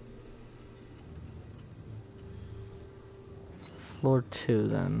 Floor 2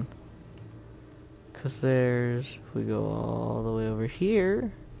 then. Cause there's, if we go all the way over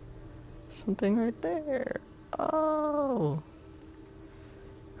here, something right there. Oh!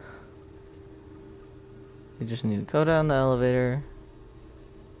 We just need to go down the elevator.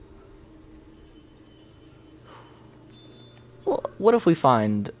 Well, what if we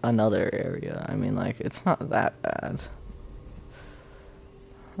find another area? I mean, like, it's not that bad.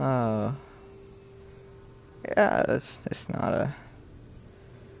 Oh. Yeah, it's not a...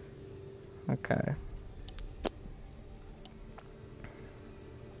 Okay.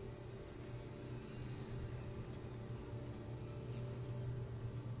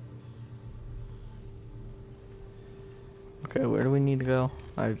 Okay, where do we need to go?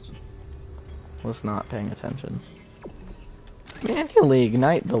 I was not paying attention. Manually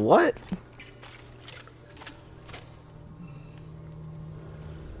ignite the what?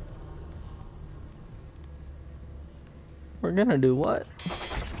 We're gonna do what?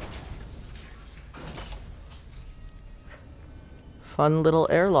 Fun little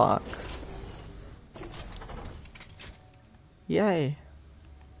airlock. Yay.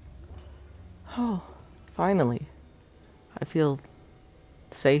 Oh, finally. I feel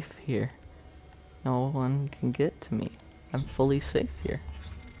safe here. No one can get to me. I'm fully safe here.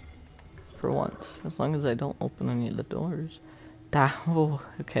 For once. As long as I don't open any of the doors. Oh,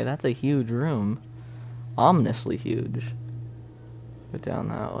 okay, that's a huge room. Ominously huge. Go down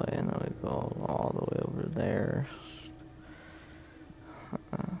that way and then we go all the way over there.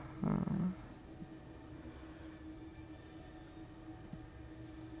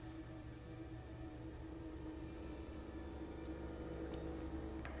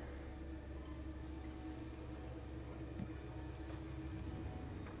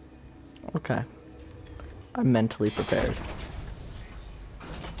 Okay. I'm mentally prepared.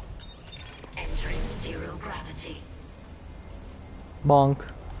 Entering 0 Bonk.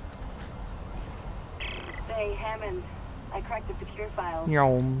 Say, Hammond, I cracked the secure file.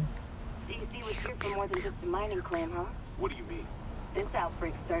 Yum. DC was here for more than just a mining claim, huh? What do you mean? This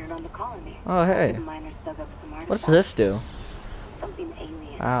outbreak started on the colony. Oh, hey. The miners dug up some artifacts. What's this do? Something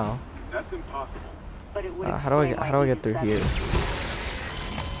alien. Ow. That's impossible. But it would How do I explain how do I why get he through did here?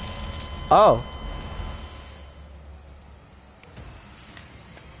 that. Oh.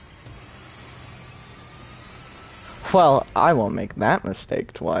 Well, I won't make that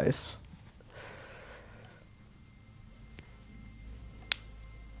mistake twice.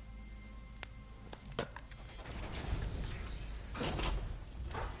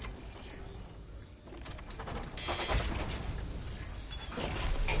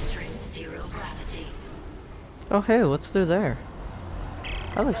 Entering zero gravity. Oh, hey, what's through there?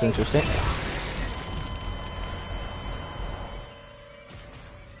 That looks interesting.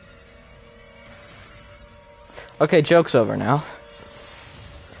 Okay, joke's over now.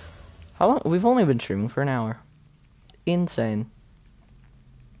 How long? We've only been streaming for an hour. Insane.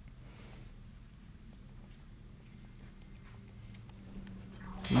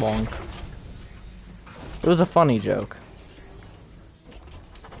 Bonk. It was a funny joke.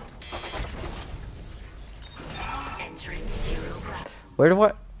 Entering zero gravity. Where do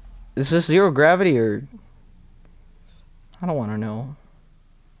I... Is this zero gravity or... I don't want to know.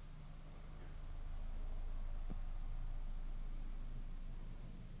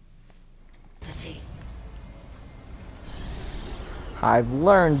 I've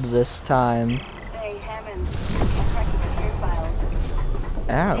learned this time. Say, Hammond, I cracked the secure file.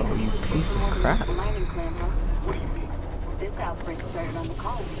 Ow, you piece of crap. Mining claim, huh? What do you mean? This outbreak started on the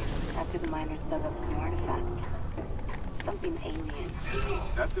colony after the miners dug up some artifacts. Something alien.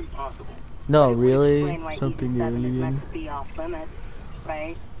 That's impossible. No, Explain really? why Something E7 is alien? meant to be off limits,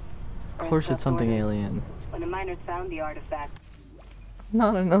 right? Of course it's something Order. alien. When the miners found the artifact,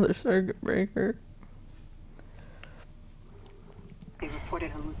 Not another circuit breaker. they reported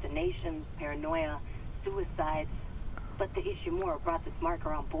hallucinations, paranoia, suicides. But the Ishimura brought this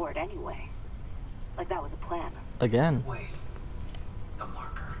marker on board anyway. Like that was a plan. Again. Wait. The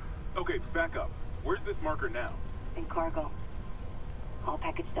marker. Okay, back up. Where's this marker now? In cargo. All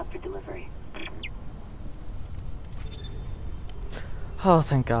packaged up for delivery. Oh,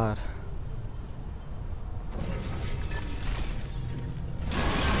 thank God.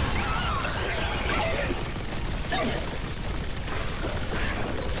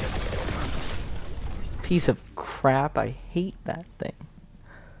 Piece of crap. I hate that thing.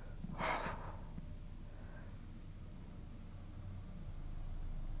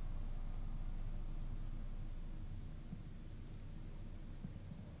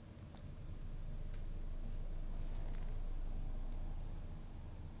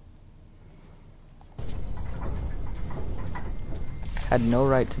 Had no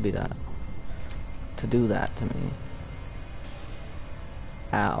right to be that. To do that to me.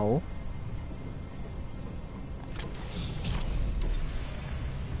 Ow.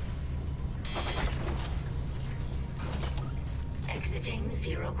 Exiting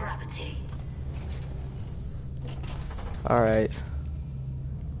zero gravity. Alright.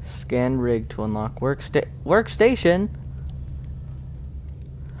 Scan rig to unlock workstation?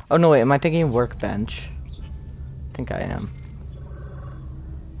 Oh no, wait, am I thinking workbench? I think I am.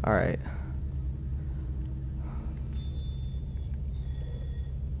 Alright.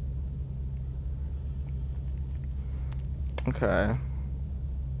 Okay.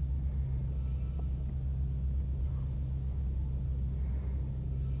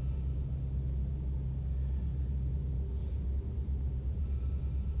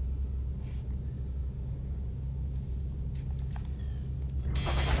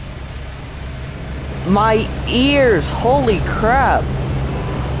 My ears! Holy crap!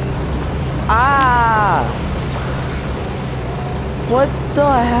 Ah! What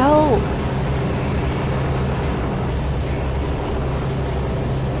the hell?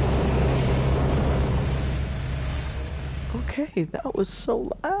 Okay, that was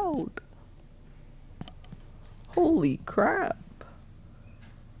so loud. Holy crap.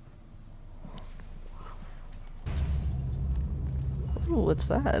 Ooh, what's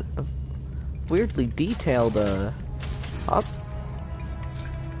that? A weirdly detailed, up.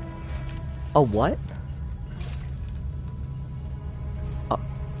 A what?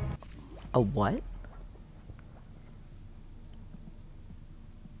 A what?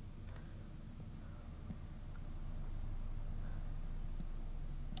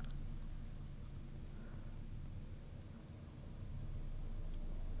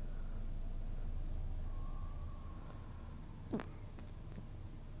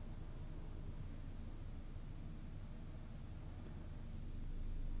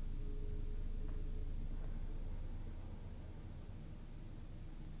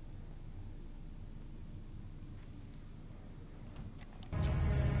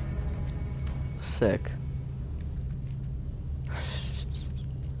 sick.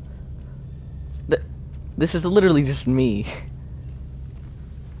 This is literally just me.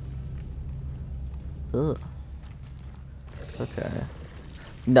 Ugh. Okay.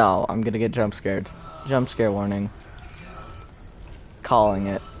 No, I'm gonna get jump scared. Jump scare warning. Calling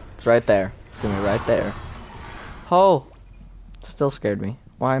it. It's right there. It's gonna be right there. Oh! Still scared me.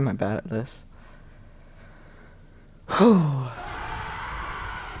 Why am I bad at this? Whew.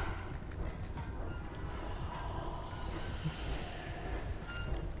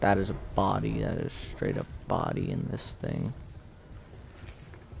 That is a body. That is straight up body in this thing.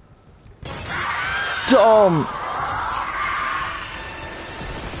 Dumb!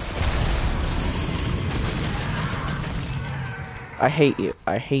 I hate you.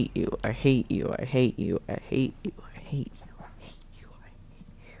 I hate you. I hate you. I hate you. I hate you. I hate you. I hate you. I hate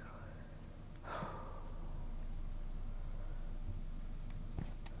you.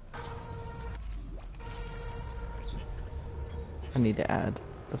 I need to add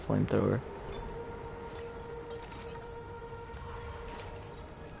the flamethrower.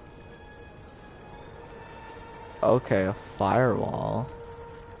 Okay, a firewall.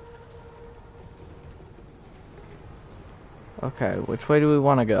 Okay, which way do we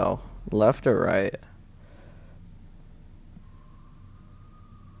want to go? Left or right?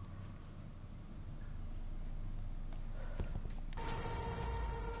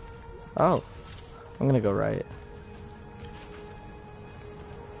 Oh, I'm gonna go right.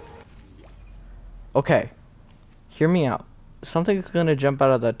 Okay, hear me out. Something's gonna jump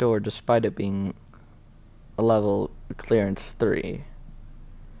out of that door despite it being a level clearance 3.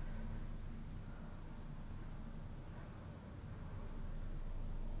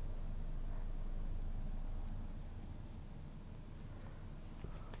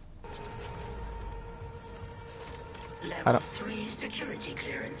 Level 3 security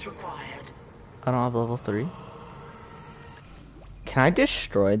clearance required. I don't have level 3. Can I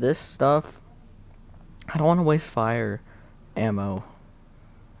destroy this stuff? I don't want to waste fire ammo,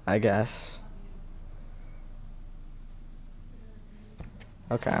 I guess.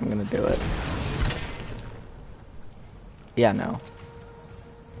 Okay, I'm gonna do it. Yeah, no.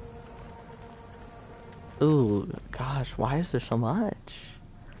 Ooh, gosh, why is there so much?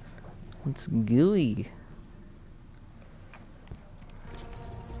 It's gooey.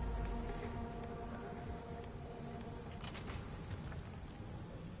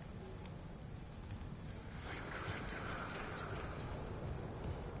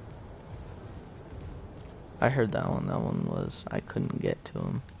 I heard that one. That one was... I couldn't get to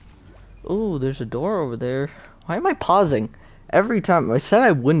him. Ooh, there's a door over there. Why am I pausing? Every time. I said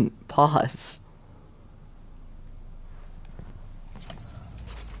I wouldn't pause.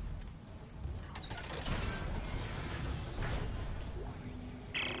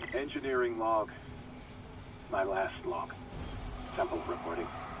 Engineering log. My last log. Temple reporting.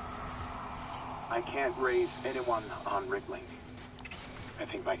 I can't raise anyone on Riglink. I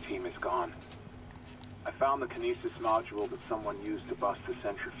think my team is gone. I found the kinesis module that someone used to bust the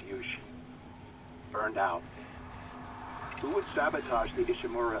centrifuge. Burned out. Who would sabotage the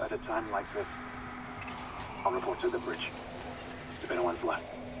Ishimura at a time like this? I'll report to the bridge, if anyone's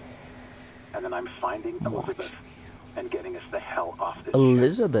left. And then I'm finding Elizabeth and getting us the hell off this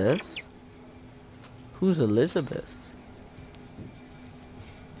Elizabeth? ship. Who's Elizabeth?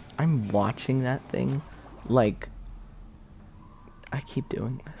 I'm watching that thing like... I keep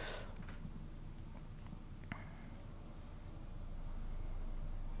doing this.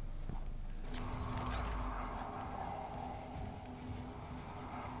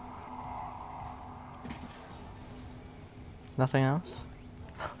 Nothing else?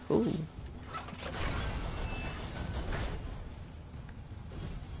 Ooh.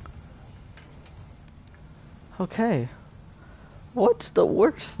 Okay. What's the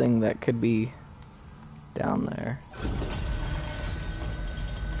worst thing that could be down there?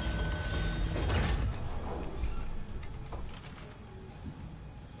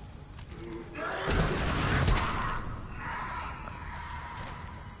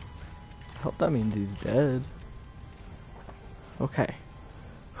 I hope that means he's dead. Okay.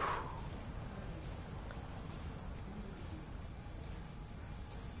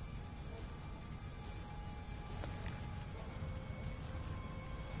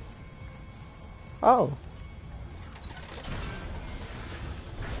 Oh.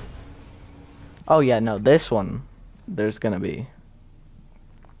 Oh yeah, no, this one, there's gonna be.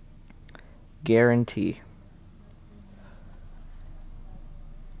 Guarantee.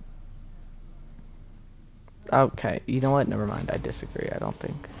 Okay, you know what? Never mind. I disagree. I don't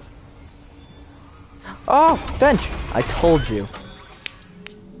think. Oh, bench! I told you.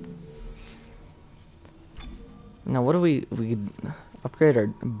 Now what do we could upgrade our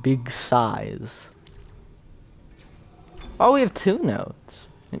big size. Oh, we have 2 notes.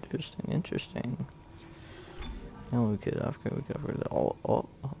 Interesting, interesting. Now we could upgrade the oh.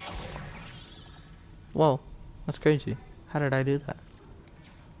 Whoa, that's crazy. How did I do that?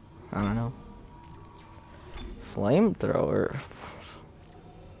 I don't know. Flamethrower.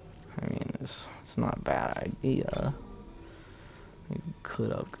 I mean, it's not a bad idea. You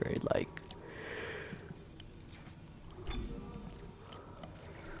could upgrade like.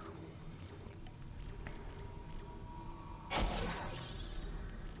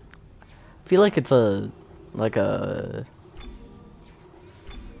 I feel like it's like a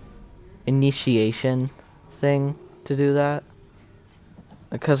initiation thing to do that,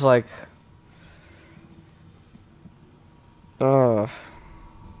 because like I'm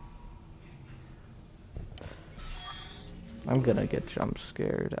gonna get jump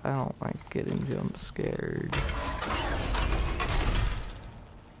scared. I don't like getting jump scared.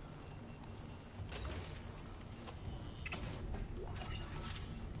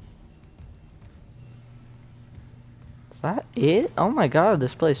 Is that it? Oh my god,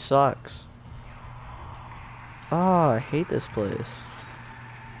 this place sucks. Oh, I hate this place.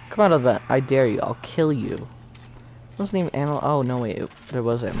 Come out of that. I dare you. I'll kill you. Wasn't even ammo. Oh, no, wait. There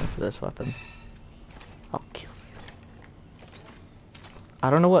was ammo for this weapon. I'll kill you. I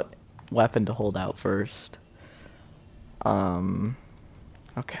don't know what weapon to hold out first.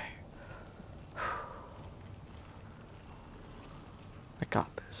 Okay. I got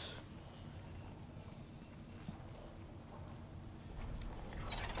this.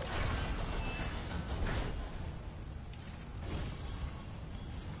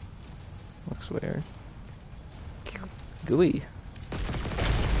 Looks weird. Gooey.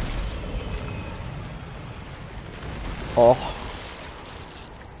 Oh.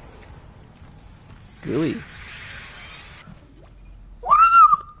 Gooey.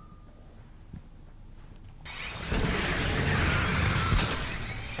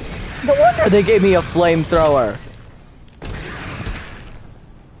 No wonder they gave me a flamethrower.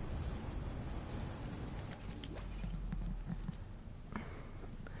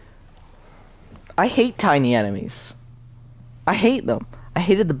 I hate tiny enemies. I hate them. I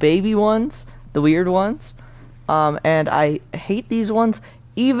hated the baby ones, the weird ones, and I hate these ones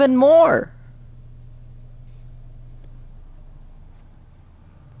even more.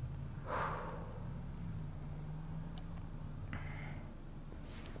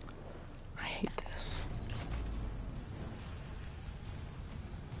 I hate this.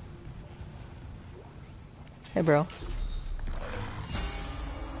 Hey, bro.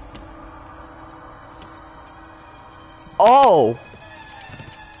 Oh!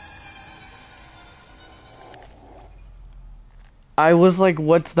 I was like,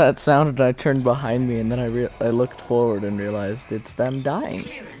 what's that sound? And I turned behind me, and then I looked forward and realized it's them dying.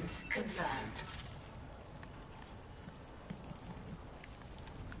 Clearance confirmed.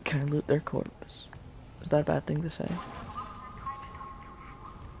 Can I loot their corpse? Is that a bad thing to say?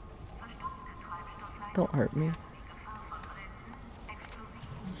 Don't hurt me.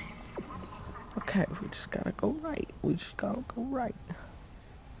 Okay, we just gotta go right. We just gotta go right.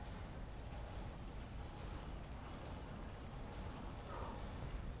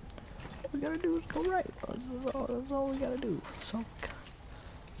 All we gotta do is go right. That's all we gotta do.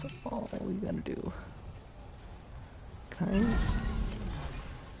 That's all we gotta do. Can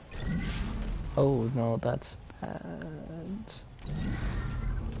I? Oh no, that's bad.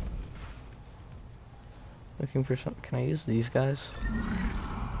 Looking for some. Can I use these guys?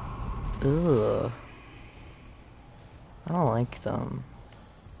 Ugh. I don't like them.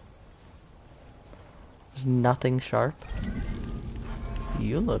 There's nothing sharp.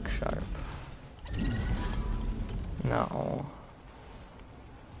 You look sharp. No.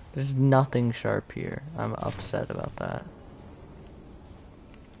 There's nothing sharp here. I'm upset about that.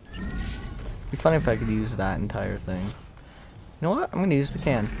 It'd be funny if I could use that entire thing. You know what? I'm gonna use the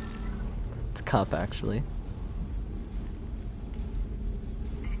can. It's a cup, actually.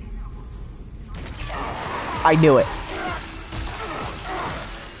 I knew it.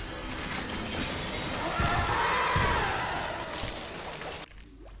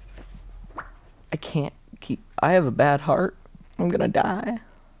 I can't keep. I have a bad heart. I'm gonna die.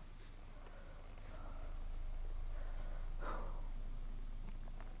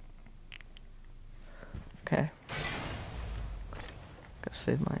 Okay. Gotta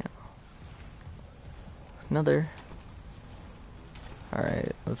save my ammo. Another.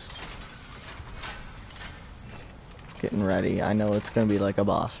 Alright, let's. Getting ready. I know it's gonna be like a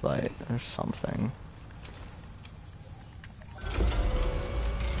boss fight or something.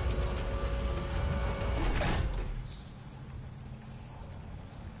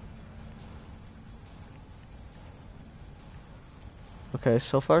 Okay,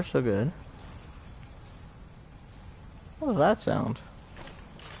 so far so good. What does that sound?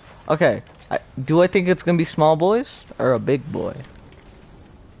 Okay, do I think it's gonna be small boys or a big boy?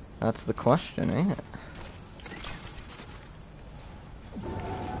 That's the question, ain't it?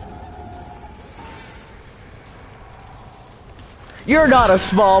 You're not a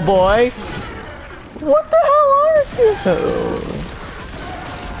small boy! What the hell are you?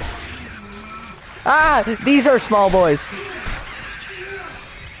 Ah! These are small boys!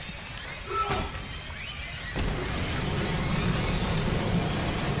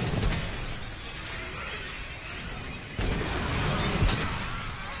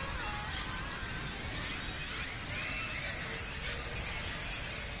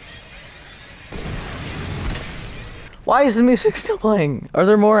 Why is the music still playing? Are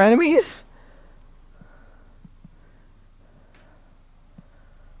there more enemies?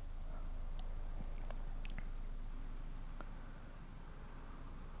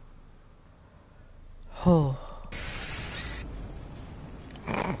 Oh.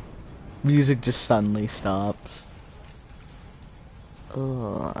 Music just suddenly stops.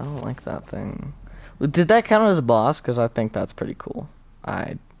 Ugh, I don't like that thing. Did that count as a boss? Because I think that's pretty cool.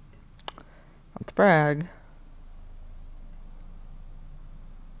 Not to brag.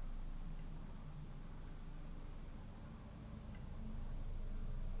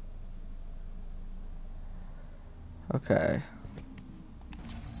 Okay.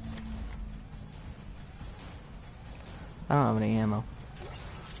 I don't have any ammo.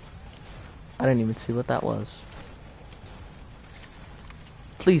 I didn't even see what that was.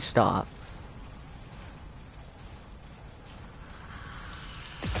 Please stop.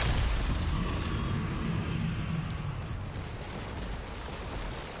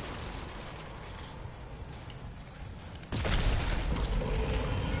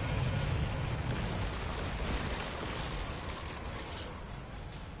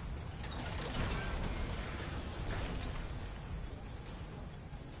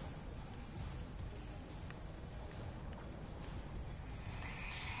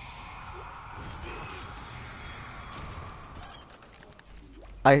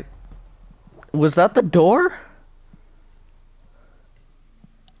 Was that the door?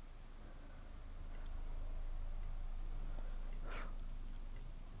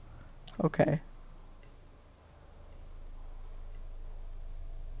 Okay.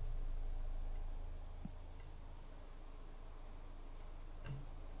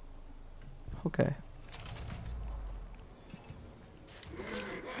 Okay.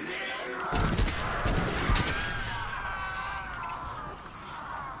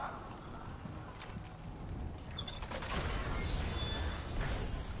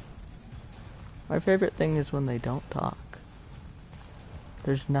 My favorite thing is when they don't talk.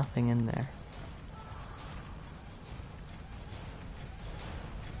 There's nothing in there.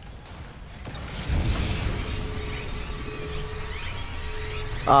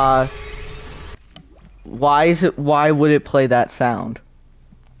 Why would it play that sound?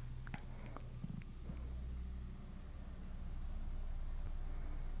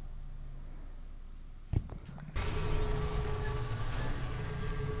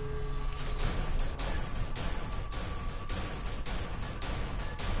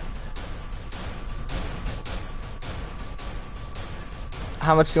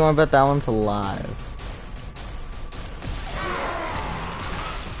 How much do you want to bet that one's alive?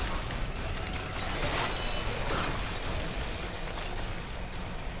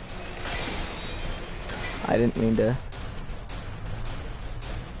 I didn't mean to.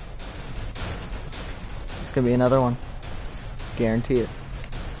 It's gonna be another one. Guarantee it.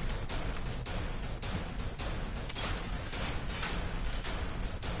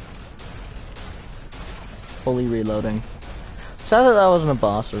 Fully reloading. Sad that wasn't a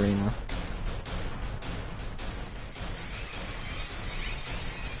boss arena.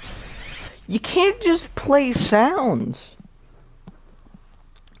 You can't just play sounds.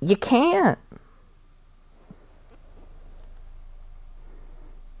 You can't.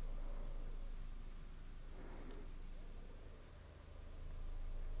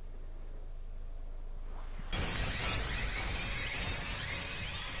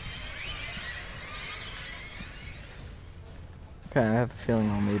 Okay, I have a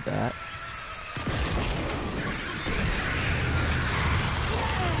feeling I'll need that.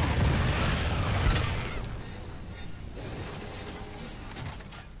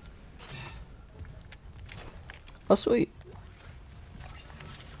 Oh, sweet.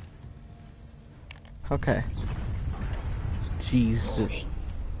 Okay. Jeez. Warning.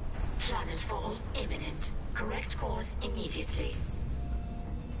 Planetfall imminent. Correct course immediately.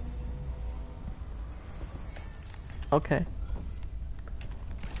 Okay.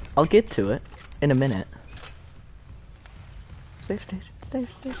 I'll get to it in a minute. Safe station,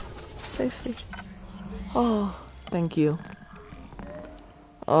 safe station, safe station. Oh, thank you.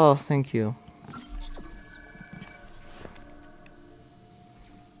 Oh, thank you.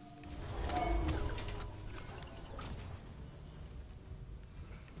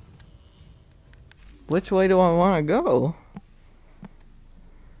 Which way do I want to go?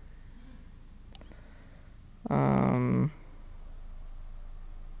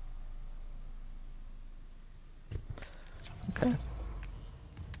 Okay.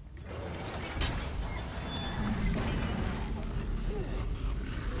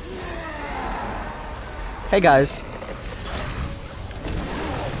 Hey guys.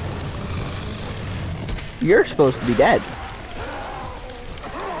 You're supposed to be dead.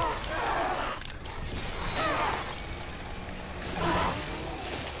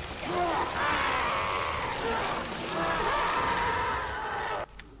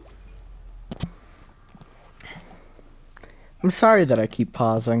 I'm sorry that I keep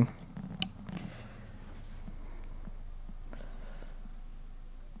pausing.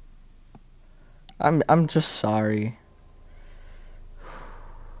 I'm just sorry.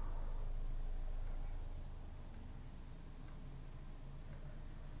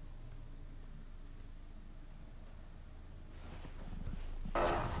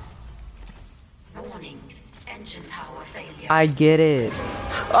 Warning. Engine power failure. I get it.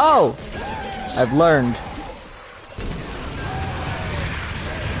 Oh! I've learned.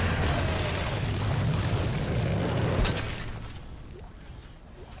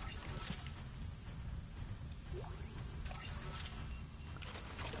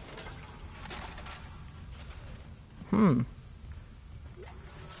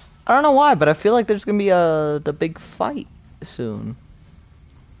 I don't know why, but I feel like there's gonna be the big fight soon.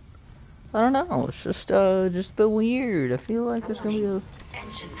 I don't know. It's just a bit weird. I feel like there's gonna be a.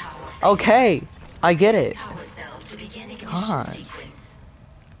 Engine power failure. Okay, I get it. Power cell to begin ignition God. sequence.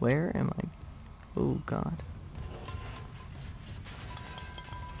 Where am I? Oh God.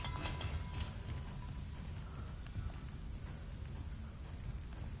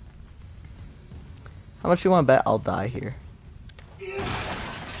 How much you want to bet I'll die here?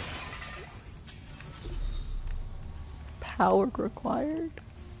 Power required?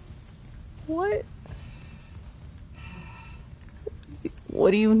 What?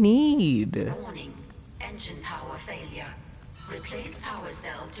 What do you need? Warning. Engine power failure. Replace power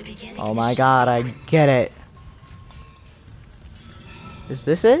cell to begin Oh my ignition God, I sequence. get it. Is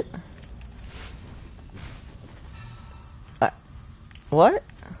this it? What?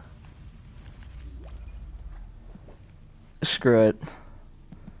 Screw it.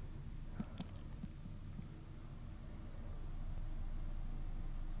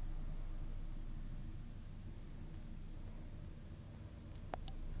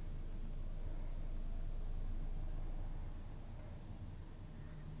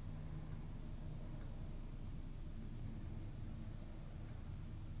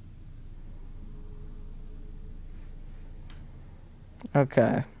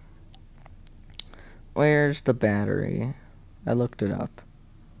 Okay. Where's the battery? I looked it up.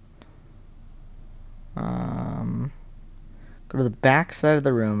 Go to the back side of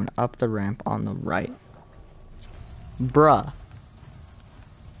the room and up the ramp on the right. Bruh.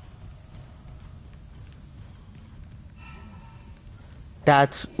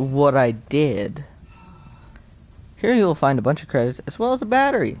 That's what I did. Here you will find a bunch of credits as well as a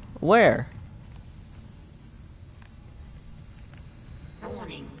battery. Where?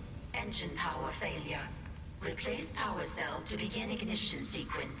 Warning. Engine power failure. Replace power cell to begin ignition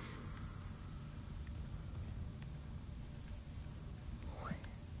sequence.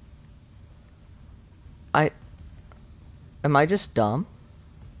 Am I just dumb?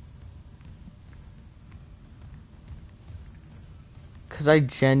 Cause I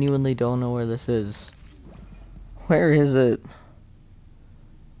genuinely don't know where this is. Where is it?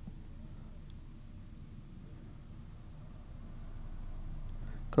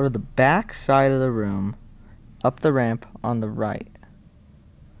 Go to the back side of the room, up the ramp on the right.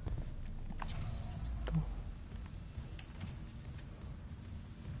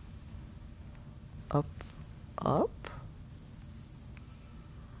 Up?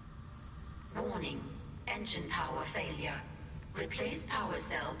 Warning. Engine power failure. Replace power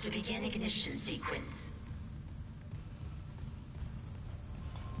cell to begin ignition sequence.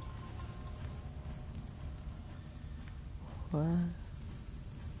 What?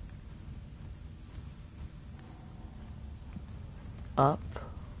 Up.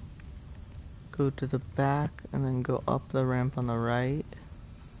 Go to the back and then go up the ramp on the right.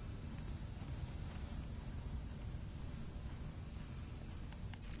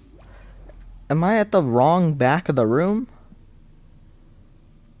 Am I at the wrong back of the room?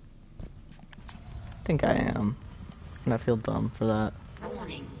 I think I am. And I feel dumb for that.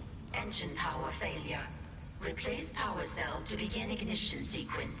 Warning. Engine power failure. Replace power cell to begin ignition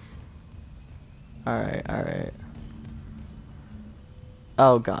sequence. Alright, alright.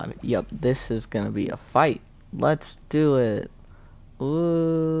 Oh god, yep, this is gonna be a fight. Let's do it. Ooh.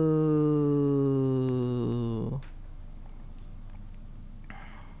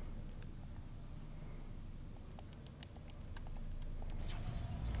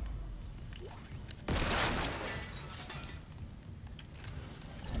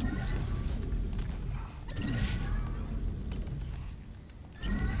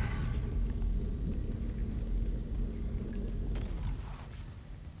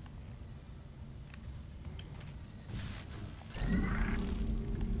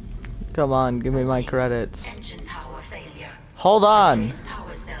 Come on, give me my credits. Engine power failure. Hold on. Replace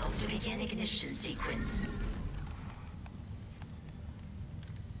power cell to begin ignition sequence.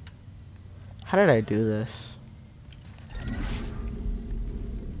 How did I do this?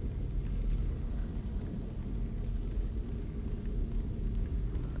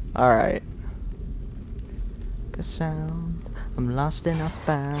 Alright. A sound. I'm lost and I'm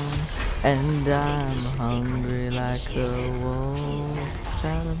found. And I'm hungry like a wolf.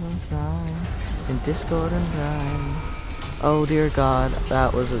 Shadows and flying. In discord and crime. Oh dear god,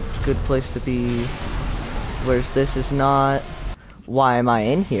 that was a good place to be. Whereas this is not. Why am I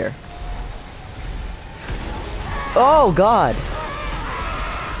in here? Oh god!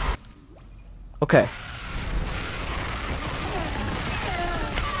 Okay.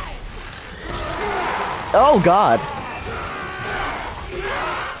 Oh god!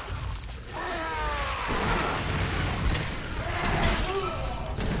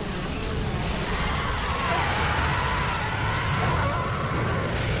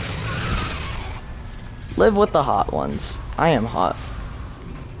 Live with the hot ones. I am hot.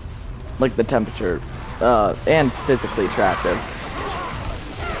 Like the temperature. And physically attractive.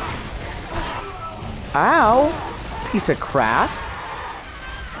 Ow! Piece of crap.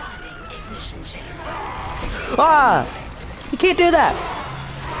 Ah! You can't do that!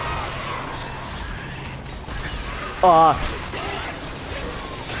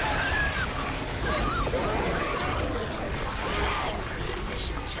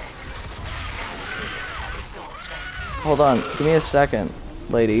 Hold on, give me a second,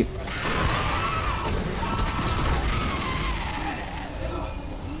 lady.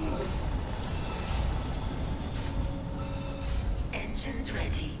 Engines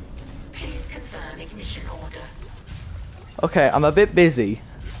ready. Please confirm ignition order. Okay, I'm a bit busy.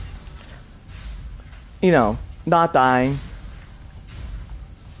 You know, not dying.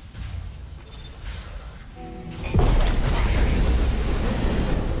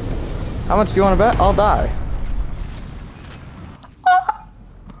 How much do you want to bet? I'll die.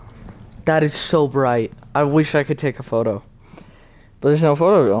 That is so bright. I wish I could take a photo. But there's no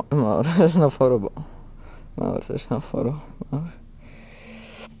photo mode. There's no photo mode. There's no photo mode.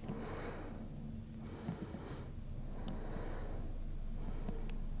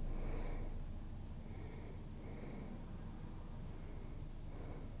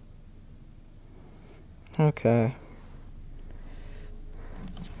 Okay.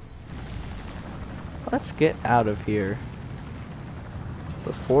 Let's get out of here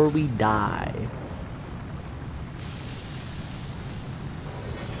before we die.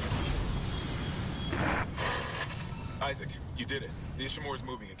 Isaac, you did it. The Ishimura's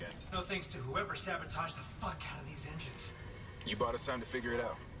moving again. No thanks to whoever sabotaged the fuck out of these engines. You bought us time to figure it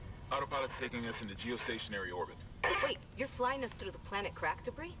out. Autopilot's taking us into geostationary orbit. Wait, you're flying us through the planet crack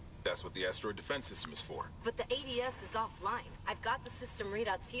debris? That's what the asteroid defense system is for. But the ADS is offline. I've got the system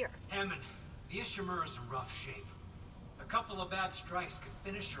readouts here. Hammond, the Ishimura's in rough shape. A couple of bad strikes could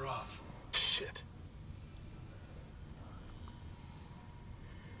finish her off. Shit.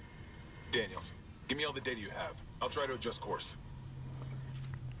 Daniels, give me all the data you have. I'll try to adjust course.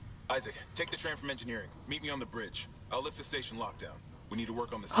 Isaac, take the tram from engineering. Meet me on the bridge. I'll lift the station lockdown. We need to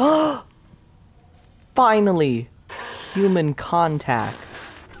work on this. Finally! Human contact.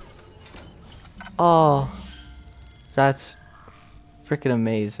 Oh. That's freaking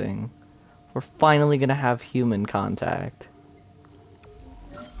amazing. We're finally gonna have human contact.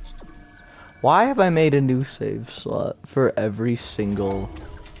 Why have I made a new save slot for every single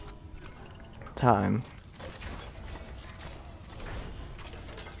time?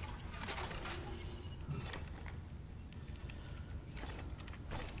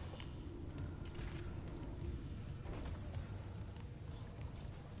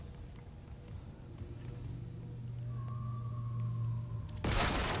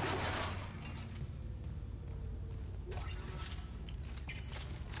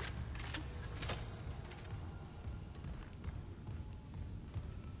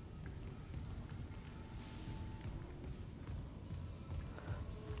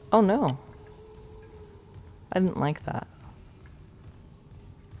 Oh no. I didn't like that.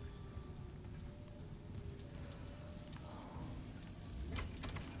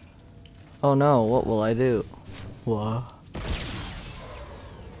 Oh no, what will I do? What?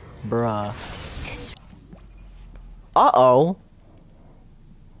 Bruh. Uh-oh.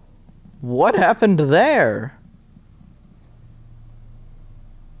 What happened there?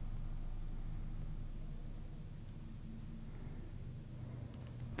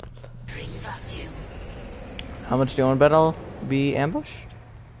 How much do you want to bet I'll be ambushed?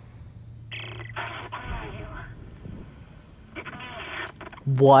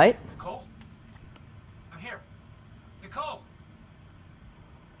 What? Nicole? I'm here. Nicole!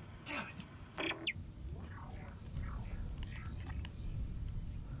 Damn it.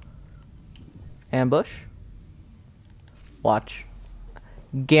 Ambush? Watch.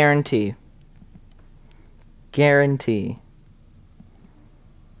 Guarantee. Guarantee.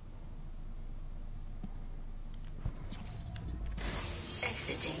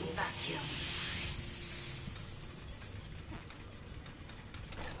 Exiting vacuum.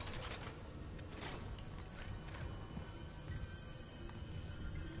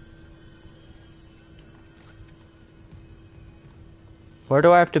 Where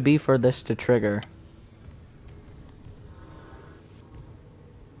do I have to be for this to trigger?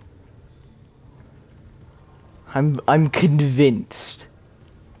 I'm convinced.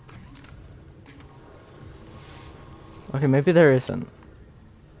 Okay, maybe there isn't.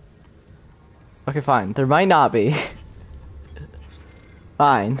 Okay, fine. There might not be.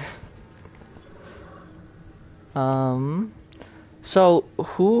 Fine. So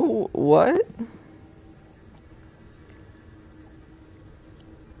what?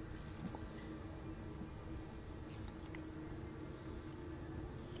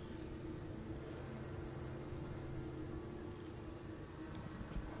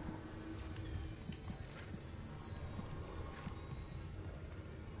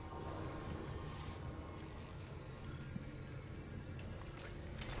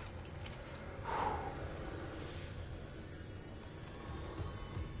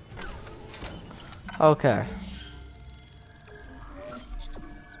 Okay.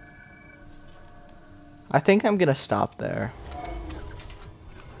 I think I'm gonna stop there.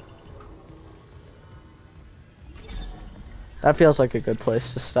 That feels like a good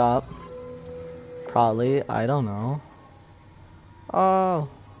place to stop. Probably, I don't know. Oh.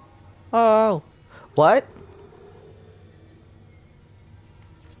 Oh. What?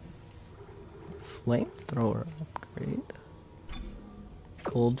 Flamethrower upgrade.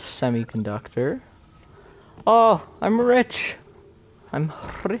 Gold semiconductor. Oh, I'm rich. I'm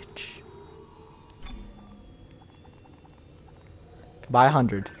rich. Buy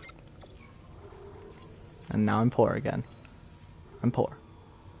 100. And now I'm poor again. I'm poor.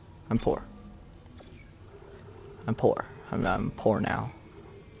 I'm poor. I'm poor. I'm poor now.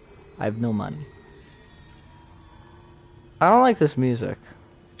 I have no money. I don't like this music.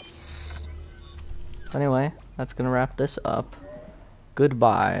 Anyway, that's gonna wrap this up.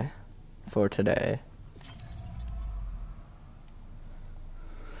 Goodbye for today.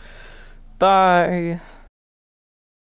 Bye.